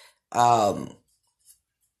be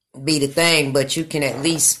the thing, but you can at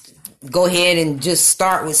least go ahead and just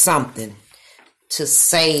start with something to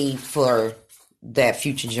save for that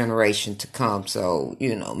future generation to come. So,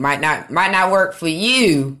 might not work for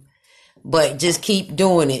you, but just keep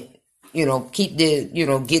doing it. Keep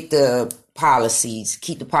get the policies,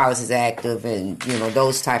 keep the policies active, and,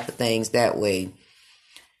 those type of things. That way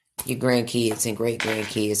your grandkids and great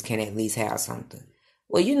grandkids can at least have something.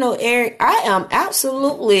 Well, Eric, I am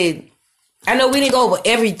absolutely, I know we didn't go over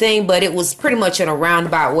everything, but it was pretty much in a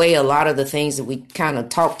roundabout way. A lot of the things that we kind of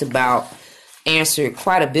talked about answered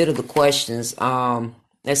quite a bit of the questions.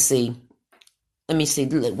 Let's see. Let me see.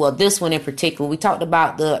 Well, this one in particular, we talked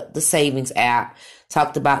about the savings app,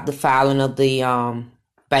 talked about the filing of the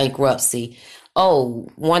bankruptcy. Oh,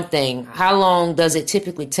 one thing. How long does it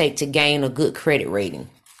typically take to gain a good credit rating?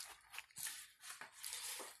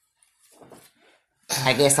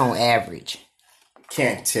 I guess on average.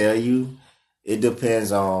 Can't tell you. It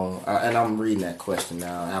depends on, and I'm reading that question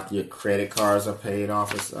now, after your credit cards are paid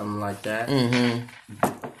off or something like that.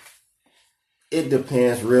 Mm-hmm. It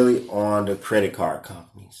depends really on the credit card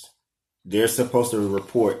companies. They're supposed to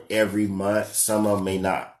report every month. Some of them may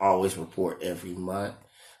not always report every month.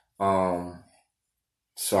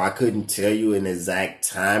 So I couldn't tell you an exact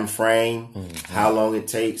time frame, how long it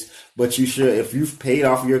takes. But you should, if you've paid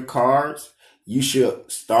off your cards, you should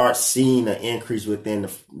start seeing an increase within the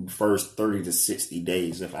first 30 to 60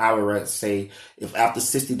 days. If I were to say, if after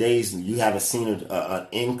 60 days you haven't seen an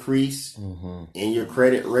increase in your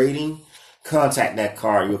credit rating, contact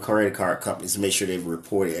your credit card companies to make sure they've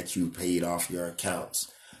reported that you paid off your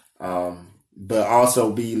accounts. But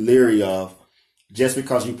also be leery of, just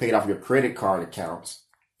because you paid off your credit card accounts,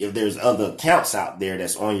 if there's other accounts out there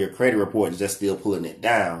that's on your credit report that's still pulling it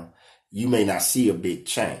down, you may not see a big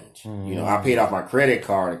change. I paid off my credit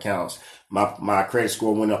card accounts. My credit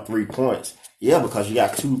score went up 3 points. Yeah, because you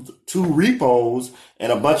got two repos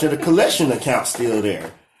and a bunch of the collection accounts still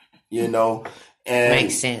there. And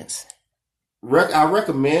makes sense. I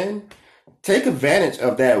recommend take advantage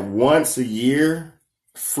of that once a year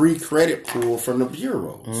free credit pool from the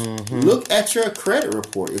bureaus. Look at your credit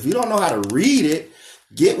report. If you don't know how to read it,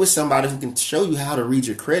 get with somebody who can show you how to read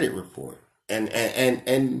your credit report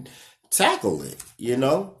and tackle it.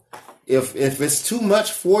 If it's too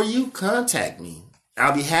much for you, contact me.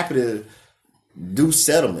 I'll be happy to do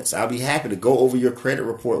settlements. I'll be happy to go over your credit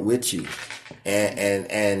report with you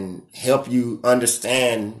and help you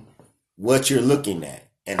understand what you're looking at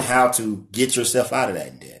and how to get yourself out of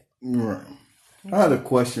that debt. Right. I had a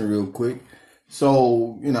question real quick.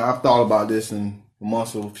 So, I've thought about this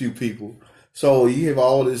amongst a few people. So you have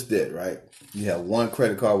all this debt, right? You have one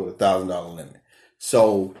credit card with $1,000 limit.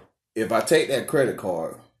 So if I take that credit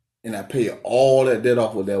card and I pay all that debt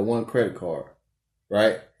off with that one credit card,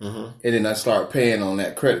 right? And then I start paying on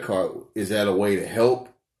that credit card, is that a way to help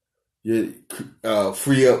you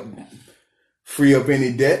free up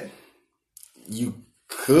any debt? You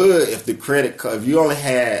could, if the credit card, if you only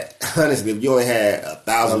had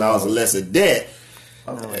 $1,000 or less of debt,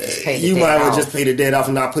 you might as well just pay the debt off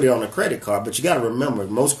and not put it on a credit card. But you got to remember,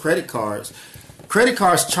 most credit cards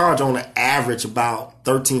charge on an average about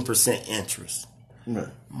 13% interest. Right.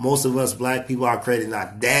 Most of us black people, our credit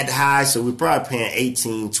not that high, so we're probably paying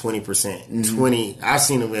 18, 20%. 20. I've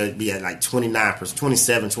seen them be at like 29%,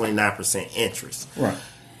 27, 29% interest. Right.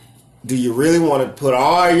 Do you really want to put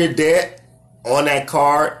all your debt on that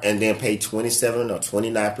card and then pay 27 or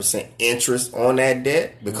 29% interest on that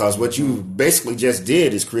debt? Because what you basically just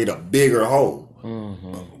did is create a bigger hole.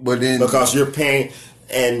 But then, because you're paying,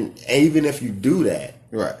 and even if you do that,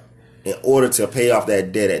 right, in order to pay off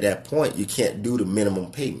that debt at that point, you can't do the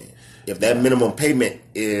minimum payment. If that minimum payment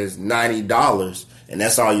is $90 and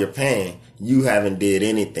that's all you're paying, you haven't did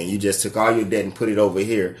anything. You just took all your debt and put it over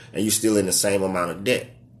here, and you're still in the same amount of debt.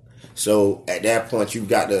 So at that point, you've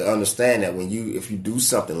got to understand that if you do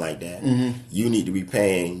something like that, you need to be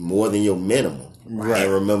paying more than your minimum. Right.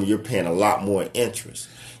 And remember, you're paying a lot more interest.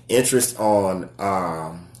 Interest on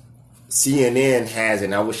CNN has,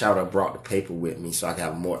 and I wish I would have brought the paper with me so I could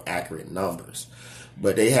have more accurate numbers.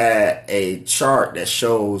 But they had a chart that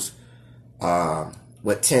shows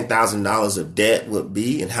what $10,000 of debt would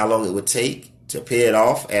be and how long it would take to pay it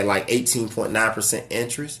off at like 18.9%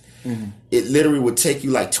 interest. It literally would take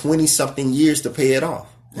you like 20-something years to pay it off,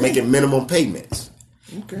 making minimum payments.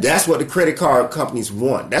 Okay. That's what the credit card companies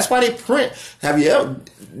want. That's why they print.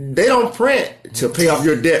 They don't print to pay off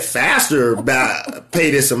your debt faster by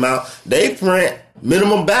pay this amount. They print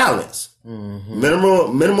minimum balance,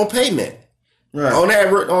 minimum payment. Right.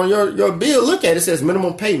 On your bill, look at it, it says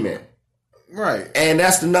minimum payment. Right. And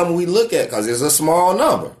that's the number we look at because it's a small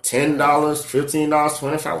number. $10, $15,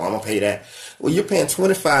 $25. Well, I'm gonna pay that. Well, you're paying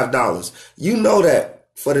 $25. You know that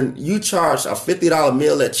you charge a $50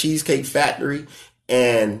 meal at Cheesecake Factory,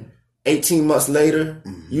 and 18 months later,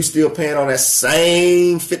 you still paying on that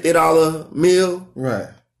same $50 meal. Right.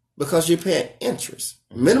 Because you're paying interest.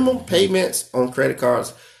 Minimum payments on credit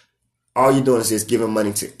cards, all you're doing is just giving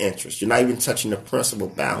money to interest. You're not even touching the principal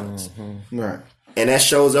balance. Right. And that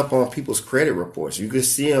shows up on people's credit reports. You can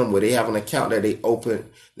see them where they have an account that they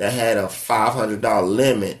opened that had a $500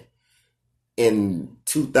 limit in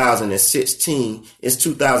 2016. It's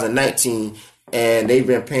 2019, and they've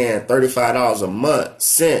been paying $35 a month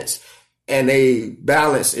since, and they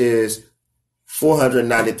balance is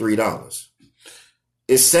 $493.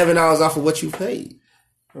 It's $7 off of what you paid.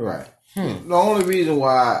 Right. The only reason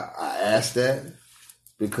why I asked that,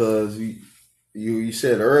 because you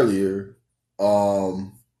said earlier,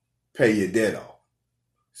 pay your debt off.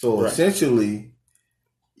 So essentially,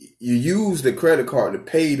 you use the credit card to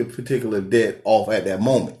pay the particular debt off at that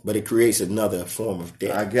moment. But it creates another form of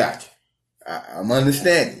debt. I got you. I'm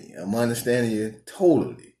understanding you. I'm understanding you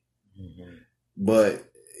totally. But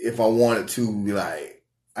if I wanted to be like,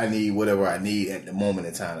 I need whatever I need at the moment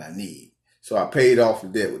in time I need. So I paid off the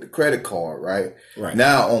debt with the credit card, right? Right.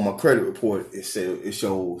 Now on my credit report, it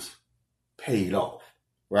shows paid off,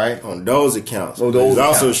 right? On those accounts. It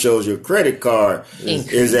also shows your credit card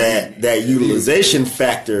is that utilization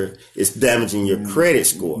factor is damaging your credit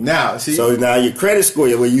score. Now, now your credit score,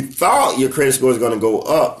 where you thought your credit score was going to go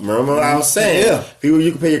up. Remember what I was saying? Yeah. People,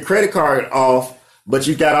 you can pay your credit card off, but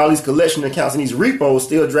you got all these collection accounts and these repos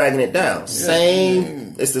still dragging it down.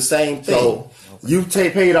 It's the same thing. So, you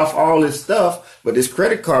paid off all this stuff, but this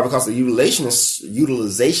credit card, because the utilization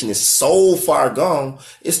is so far gone,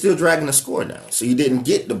 it's still dragging the score down. So you didn't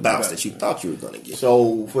get the bounce that you thought you were going to get.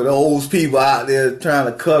 So for those people out there trying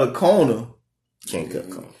to cut a corner, can't cut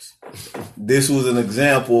corners. This was an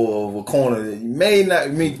example of a corner that you may not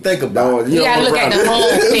think about. You gotta look at the whole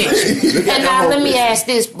picture. And now let me ask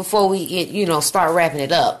this before we start wrapping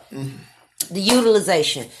it up. The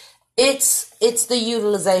utilization. It's the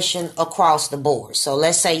utilization across the board. So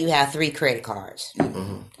let's say you have 3 credit cards.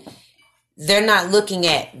 They're not looking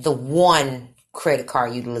at the one credit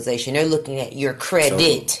card utilization. They're looking at your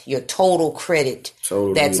credit, your total credit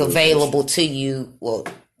that's available to you. Well,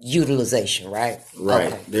 utilization, right?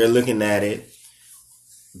 Right. Okay. They're looking at it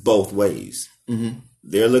both ways.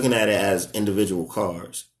 They're looking at it as individual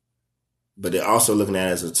cards, but they're also looking at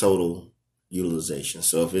it as a total utilization.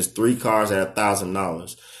 So if it's 3 cards at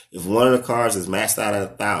 $1,000, if one of the cards is maxed out at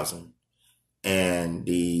 1,000 and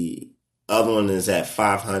the other one is at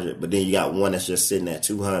 500, but then you got one that's just sitting at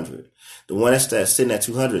 200, the one that's sitting at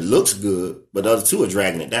 200 looks good, but the other 2 are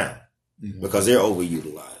dragging it down because they're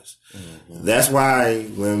overutilized. That's why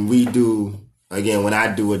when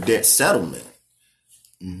I do a debt settlement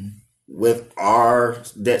with our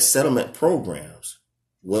debt settlement programs,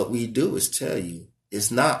 what we do is tell you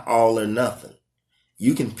it's not all or nothing.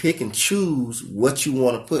 You can pick and choose what you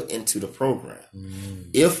want to put into the program.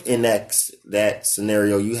 If in that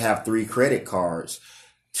scenario you have 3 credit cards,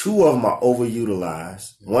 2 of them are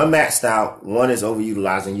overutilized, one maxed out, one is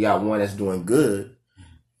overutilized, and you got one that's doing good,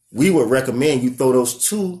 we would recommend you throw those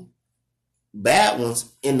 2 bad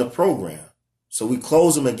ones in the program. So we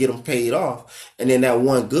close them and get them paid off, and then that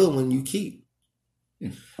one good one you keep.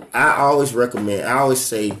 I always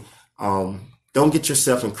say, don't get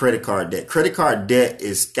yourself in credit card debt. Credit card debt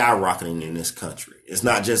is skyrocketing in this country. It's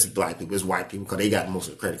not just black people, it's white people because they got most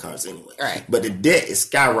of the credit cards anyway. Right. But the debt is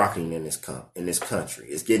skyrocketing in this country.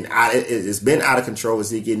 It's getting it's been out of control.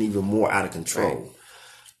 It's getting even more out of control. Right.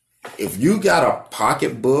 If you got a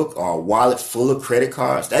pocketbook or a wallet full of credit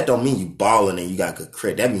cards, that don't mean you balling and you got good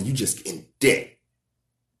credit. That means you just in debt.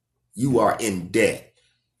 You are in debt.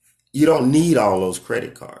 You don't need all those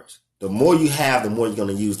credit cards. The more you have, the more you're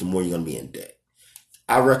going to use, the more you're going to be in debt.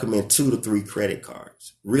 I recommend 2 to 3 credit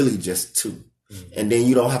cards, really just 2. And then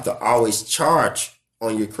you don't have to always charge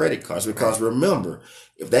on your credit cards because remember,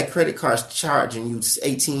 if that credit card's charging you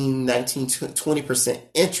 18, 19, 20%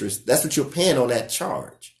 interest, that's what you're paying on that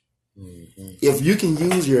charge. If you can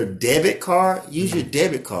use your debit card, use your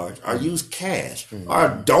debit card or use cash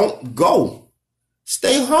or don't go.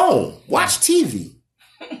 Stay home. Watch TV.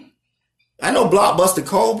 I know Blockbuster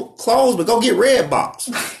closed, but go get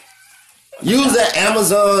Redbox. Use that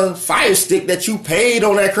Amazon Fire Stick that you paid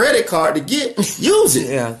on that credit card to get. Use it.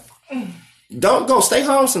 Yeah. Don't go. Stay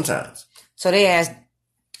home sometimes. So they asked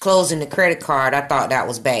closing the credit card. I thought that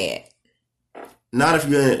was bad. Not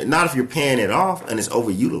if you're paying it off and it's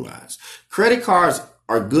overutilized. Credit cards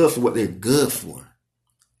are good for what they're good for.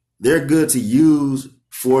 they're good to use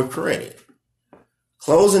for credit.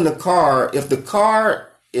 Closing the card, if the card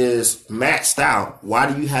is maxed out, why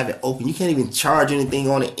do you have it open? You can't even charge anything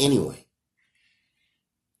on it anyway.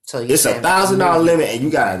 So it's $1,000 limit, and you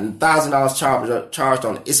got $1,000 charged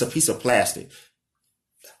on it. It's a piece of plastic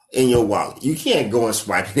in your wallet. You can't go and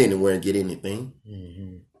swipe it anywhere and get anything.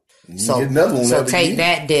 Mm-hmm. So take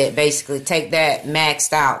that debt, basically take that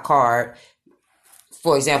maxed out card,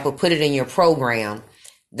 for example, put it in your program,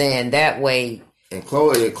 then that way and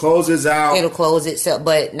it closes out. It'll close itself.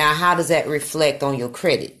 But now how does that reflect on your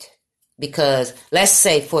credit? Because let's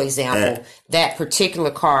say, for example, that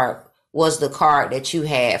particular card was the card that you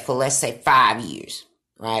had for, let's say, 5 years,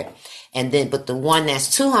 right? And then, but the one that's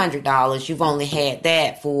 $200, you've only had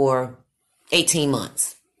that for 18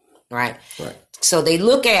 months, right? Right. So they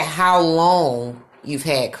look at how long you've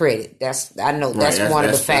had credit. That's one of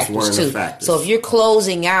the factors too. So if you're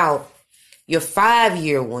closing out your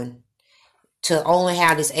 5-year one to only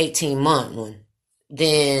have this 18-month one,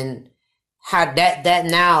 then how that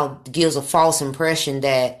now gives a false impression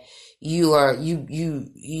that you don't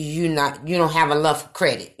have enough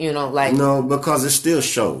credit, No, because it still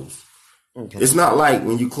shows. Okay. It's not like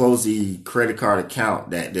when you close the credit card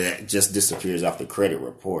account that just disappears off the credit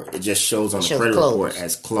report. It just shows on the credit report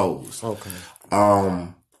as closed. Okay.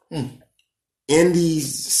 In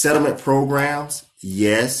these settlement programs,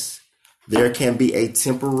 yes, there can be a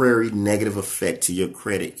temporary negative effect to your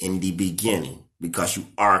credit in the beginning because you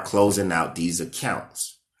are closing out these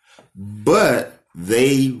accounts. But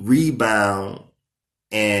they rebound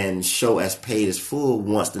and show as paid as full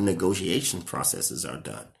once the negotiation processes are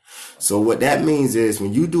done. So what that means is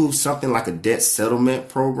when you do something like a debt settlement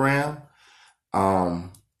program,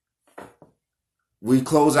 we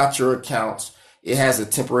close out your accounts. It has a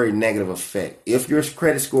temporary negative effect. If your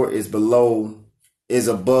credit score is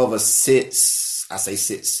above a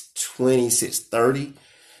 620, 630,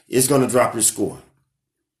 it's going to drop your score.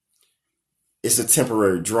 It's a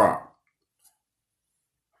temporary drop.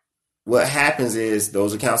 What happens is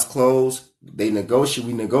those accounts close. We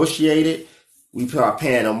negotiate it. We start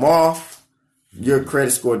paying them off. Your credit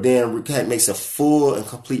score then makes a full and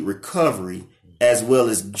complete recovery, as well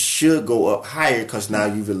as should go up higher because now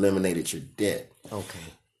you've eliminated your debt. Okay.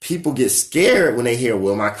 People get scared when they hear,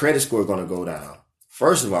 well, my credit score is going to go down.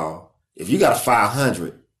 First of all, if you got a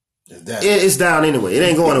 500, it's down anyway. It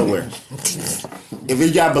ain't going nowhere. If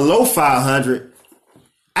you got below 500,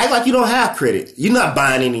 act like you don't have credit. You're not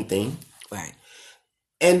buying anything. Right.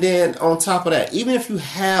 And then on top of that, even if you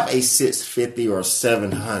have a 650 or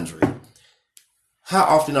 700, how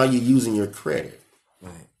often are you using your credit?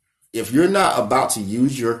 Right. If you're not about to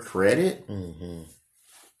use your credit,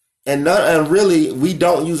 and really, we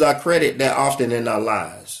don't use our credit that often in our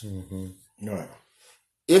lives. Right.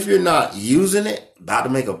 If you're not using it, about to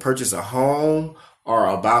make a purchase a home or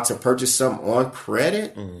about to purchase something on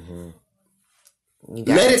credit,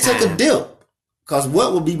 let it take a dip. Because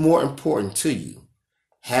what will be more important to you?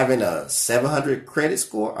 Having a 700 credit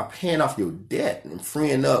score or paying off your debt and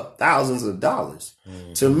freeing up thousands of dollars?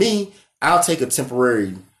 To me, I'll take a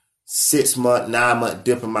temporary 6-month, 9-month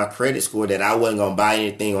dip in my credit score that I wasn't going to buy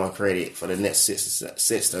anything on credit for the next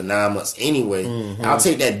 6 to 9 months anyway. I'll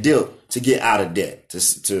take that dip to get out of debt,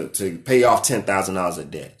 to pay off $10,000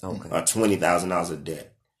 of debt or $20,000 of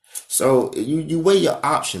debt. So you weigh your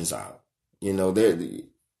options out.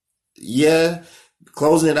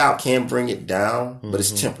 Closing it out can bring it down, but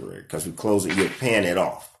it's temporary because we close it, you're paying it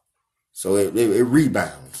off. So it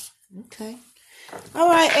rebounds. Okay. All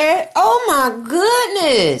right, Eric. Oh my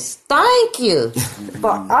goodness. Thank you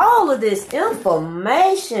for all of this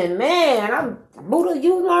information, man. Buddha,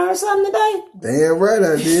 you learned something today? Damn right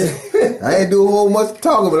I did. I ain't doing a whole much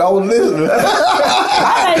talking, but I was listening.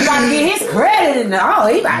 I ain't about to get his credit he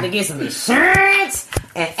about to get some insurance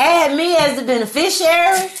and add me as the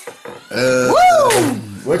beneficiary. Woo!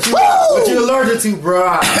 What you allergic to,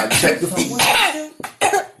 bro? Check the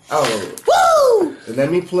Woo!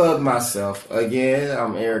 Let me plug myself. Again,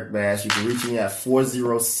 I'm Eric Bass. You can reach me at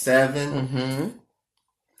 407.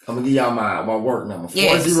 I'm going to give y'all my work number.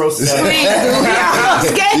 407.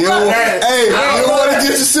 Hey, you don't want to get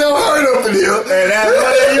yourself hurt up in here. Hey, that's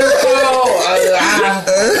what you call.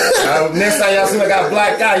 Next time y'all see I got a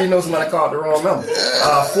black guy, you know somebody called the wrong number.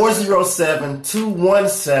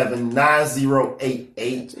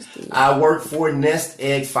 407-217-9088. I work for Nest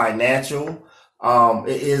Egg Financial.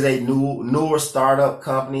 It is a newer startup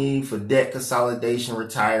company for debt consolidation,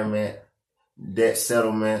 retirement, debt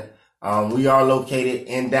settlement. We are located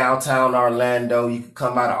in downtown Orlando. You can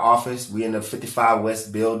come by the office. We're in the 55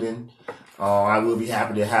 West building. I will be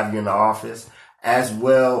happy to have you in the office, as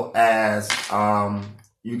well as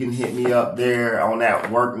you can hit me up there on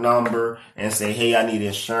that work number and say, hey, I need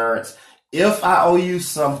insurance. If I owe you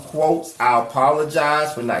some quotes, I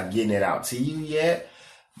apologize for not getting it out to you yet.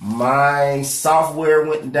 My software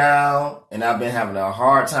went down, and I've been having a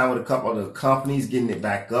hard time with a couple of the companies getting it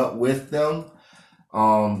back up with them.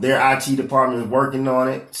 Their IT department is working on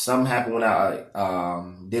it. Something happened when I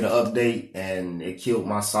did an update, and it killed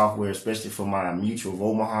my software, especially for my Mutual of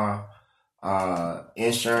Omaha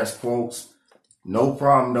insurance quotes. No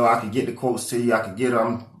problem, though. I could get the quotes to you. I could get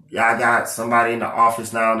them. I got somebody in the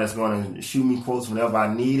office now that's going to shoot me quotes whenever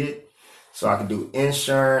I need it. So I can do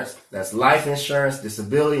insurance. That's life insurance,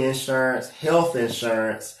 disability insurance, health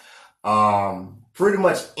insurance, pretty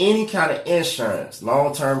much any kind of insurance,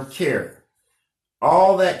 long-term care,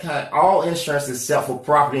 all insurance except for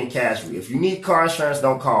property and casualty. If you need car insurance,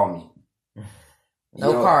 don't call me.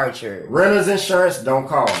 No car insurance. Renter's insurance, don't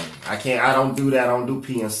call me. I don't do that. I don't do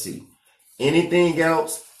PNC. Anything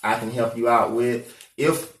else I can help you out with.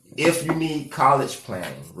 If you need college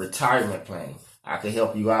planning, retirement planning, I can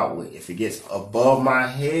help you out with. If it gets above my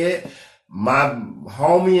head, my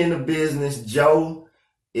homie in the business, Joe,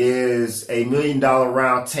 is a $1 million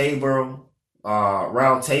round table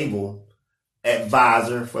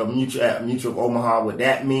advisor for Mutual of Omaha. What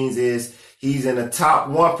that means is he's in the top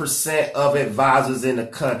 1% of advisors in the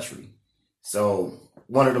country. So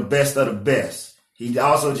one of the best of the best. He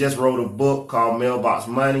also just wrote a book called Mailbox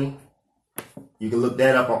Money. You can look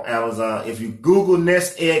that up on Amazon. If you Google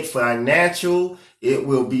Nest Egg Financial, it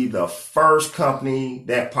will be the first company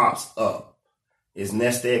that pops up. It's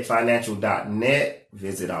nesteggfinancial.net.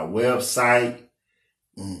 Visit our website.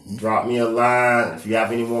 Drop me a line. If you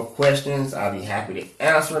have any more questions, I'll be happy to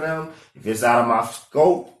answer them. If it's out of my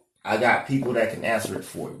scope, I got people that can answer it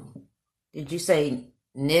for you. Did you say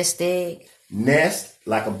Nest Egg? Nest,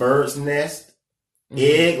 like a bird's nest.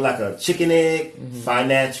 Egg, like a chicken egg.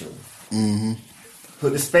 Financial.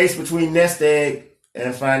 Put the space between Nest Egg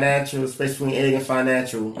and Financial, space between egg and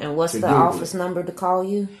financial. And what's the office number to call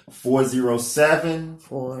you? 407.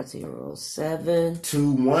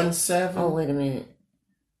 217. Oh, wait a minute.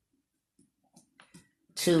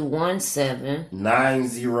 217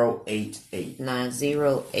 9088.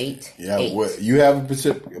 9088. Yeah, you have a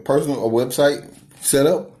personal website set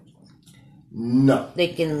up? No. They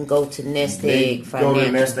can go to Nest Egg Financial. Go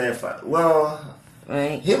to Nest Egg Financial. Well,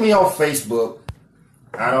 right. Hit me on Facebook.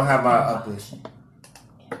 I don't have my upload.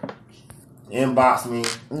 Inbox me.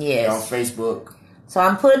 Yes. On Facebook. So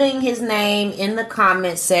I'm putting his name in the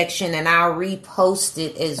comment section, and I'll repost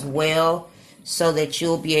it as well so that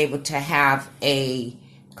you'll be able to have a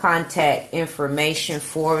contact information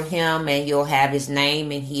for him, and you'll have his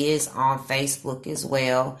name, and he is on Facebook as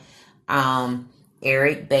well.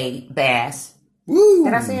 Eric Bass. Woo.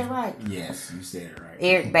 Did I say it right? Yes, you said it right.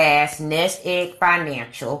 Eric Bass, Nest Egg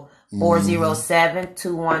Financial,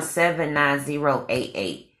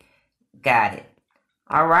 407-217-9088. Got it.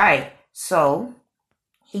 All right. So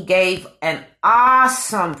he gave an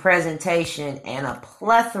awesome presentation and a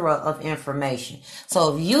plethora of information.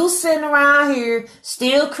 So if you sitting around here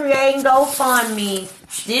still creating GoFundMe,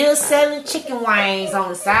 still selling chicken wings on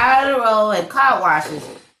the side of the road and car washes,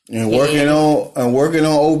 and working on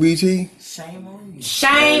OBT,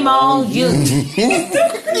 shame on you.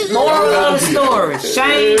 Moral of the story.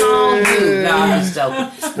 Shame on you. No, that's joking.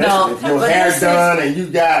 No, if your hair done and you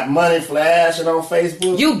got money flashing on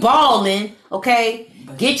Facebook, you balling, okay?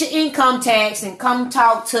 Get your income tax and come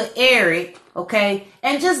talk to Eric, okay?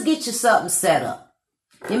 And just get you something set up.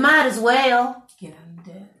 You might as well. Get out of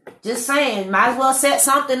debt. Just saying, might as well set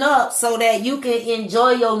something up so that you can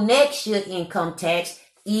enjoy your next year income tax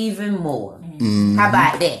even more. How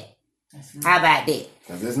about that? How about that?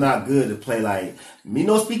 Because it's not good to play like me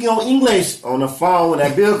no speaking on English on the phone when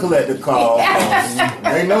that bill collector call.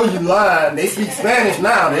 They know you lying. They speak Spanish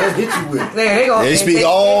now. They'll hit you with it. They speak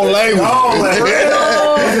all languages.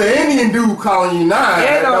 There's an Indian dude calling you now.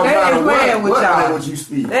 They ain't playing with y'all. What you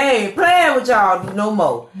speak. They ain't playing with y'all no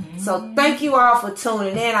more. So thank you all for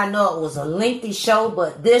tuning in. I know it was a lengthy show,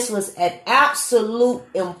 but this was an absolute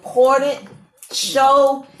important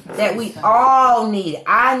show that we all needed.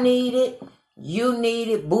 I need it. You need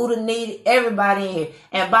it. Buddha need it. Everybody in here.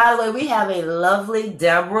 And by the way, we have a lovely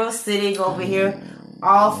Deborah sitting over here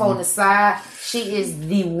off on the side. She is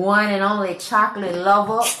the one and only chocolate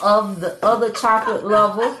lover of the other chocolate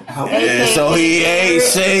lover. And so he ain't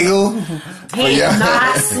single. He's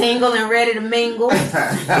not single and ready to mingle.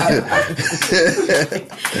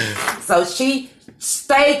 So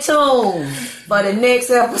stay tuned for the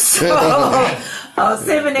next episode of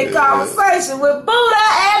Sipping in Conversation with Buddha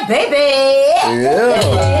and Baby. Yeah.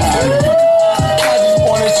 I just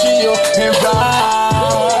wanna chill and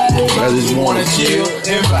vibe. just wanna chill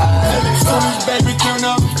and vibe. Soon as baby turn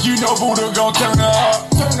up, you know Buddha gon' turn up.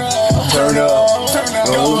 Turn up. Soon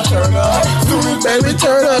as baby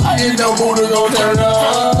turn up, you know Buddha gon' turn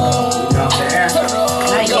up. Not yet.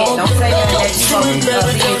 Don't say that you gonna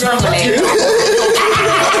be incriminated.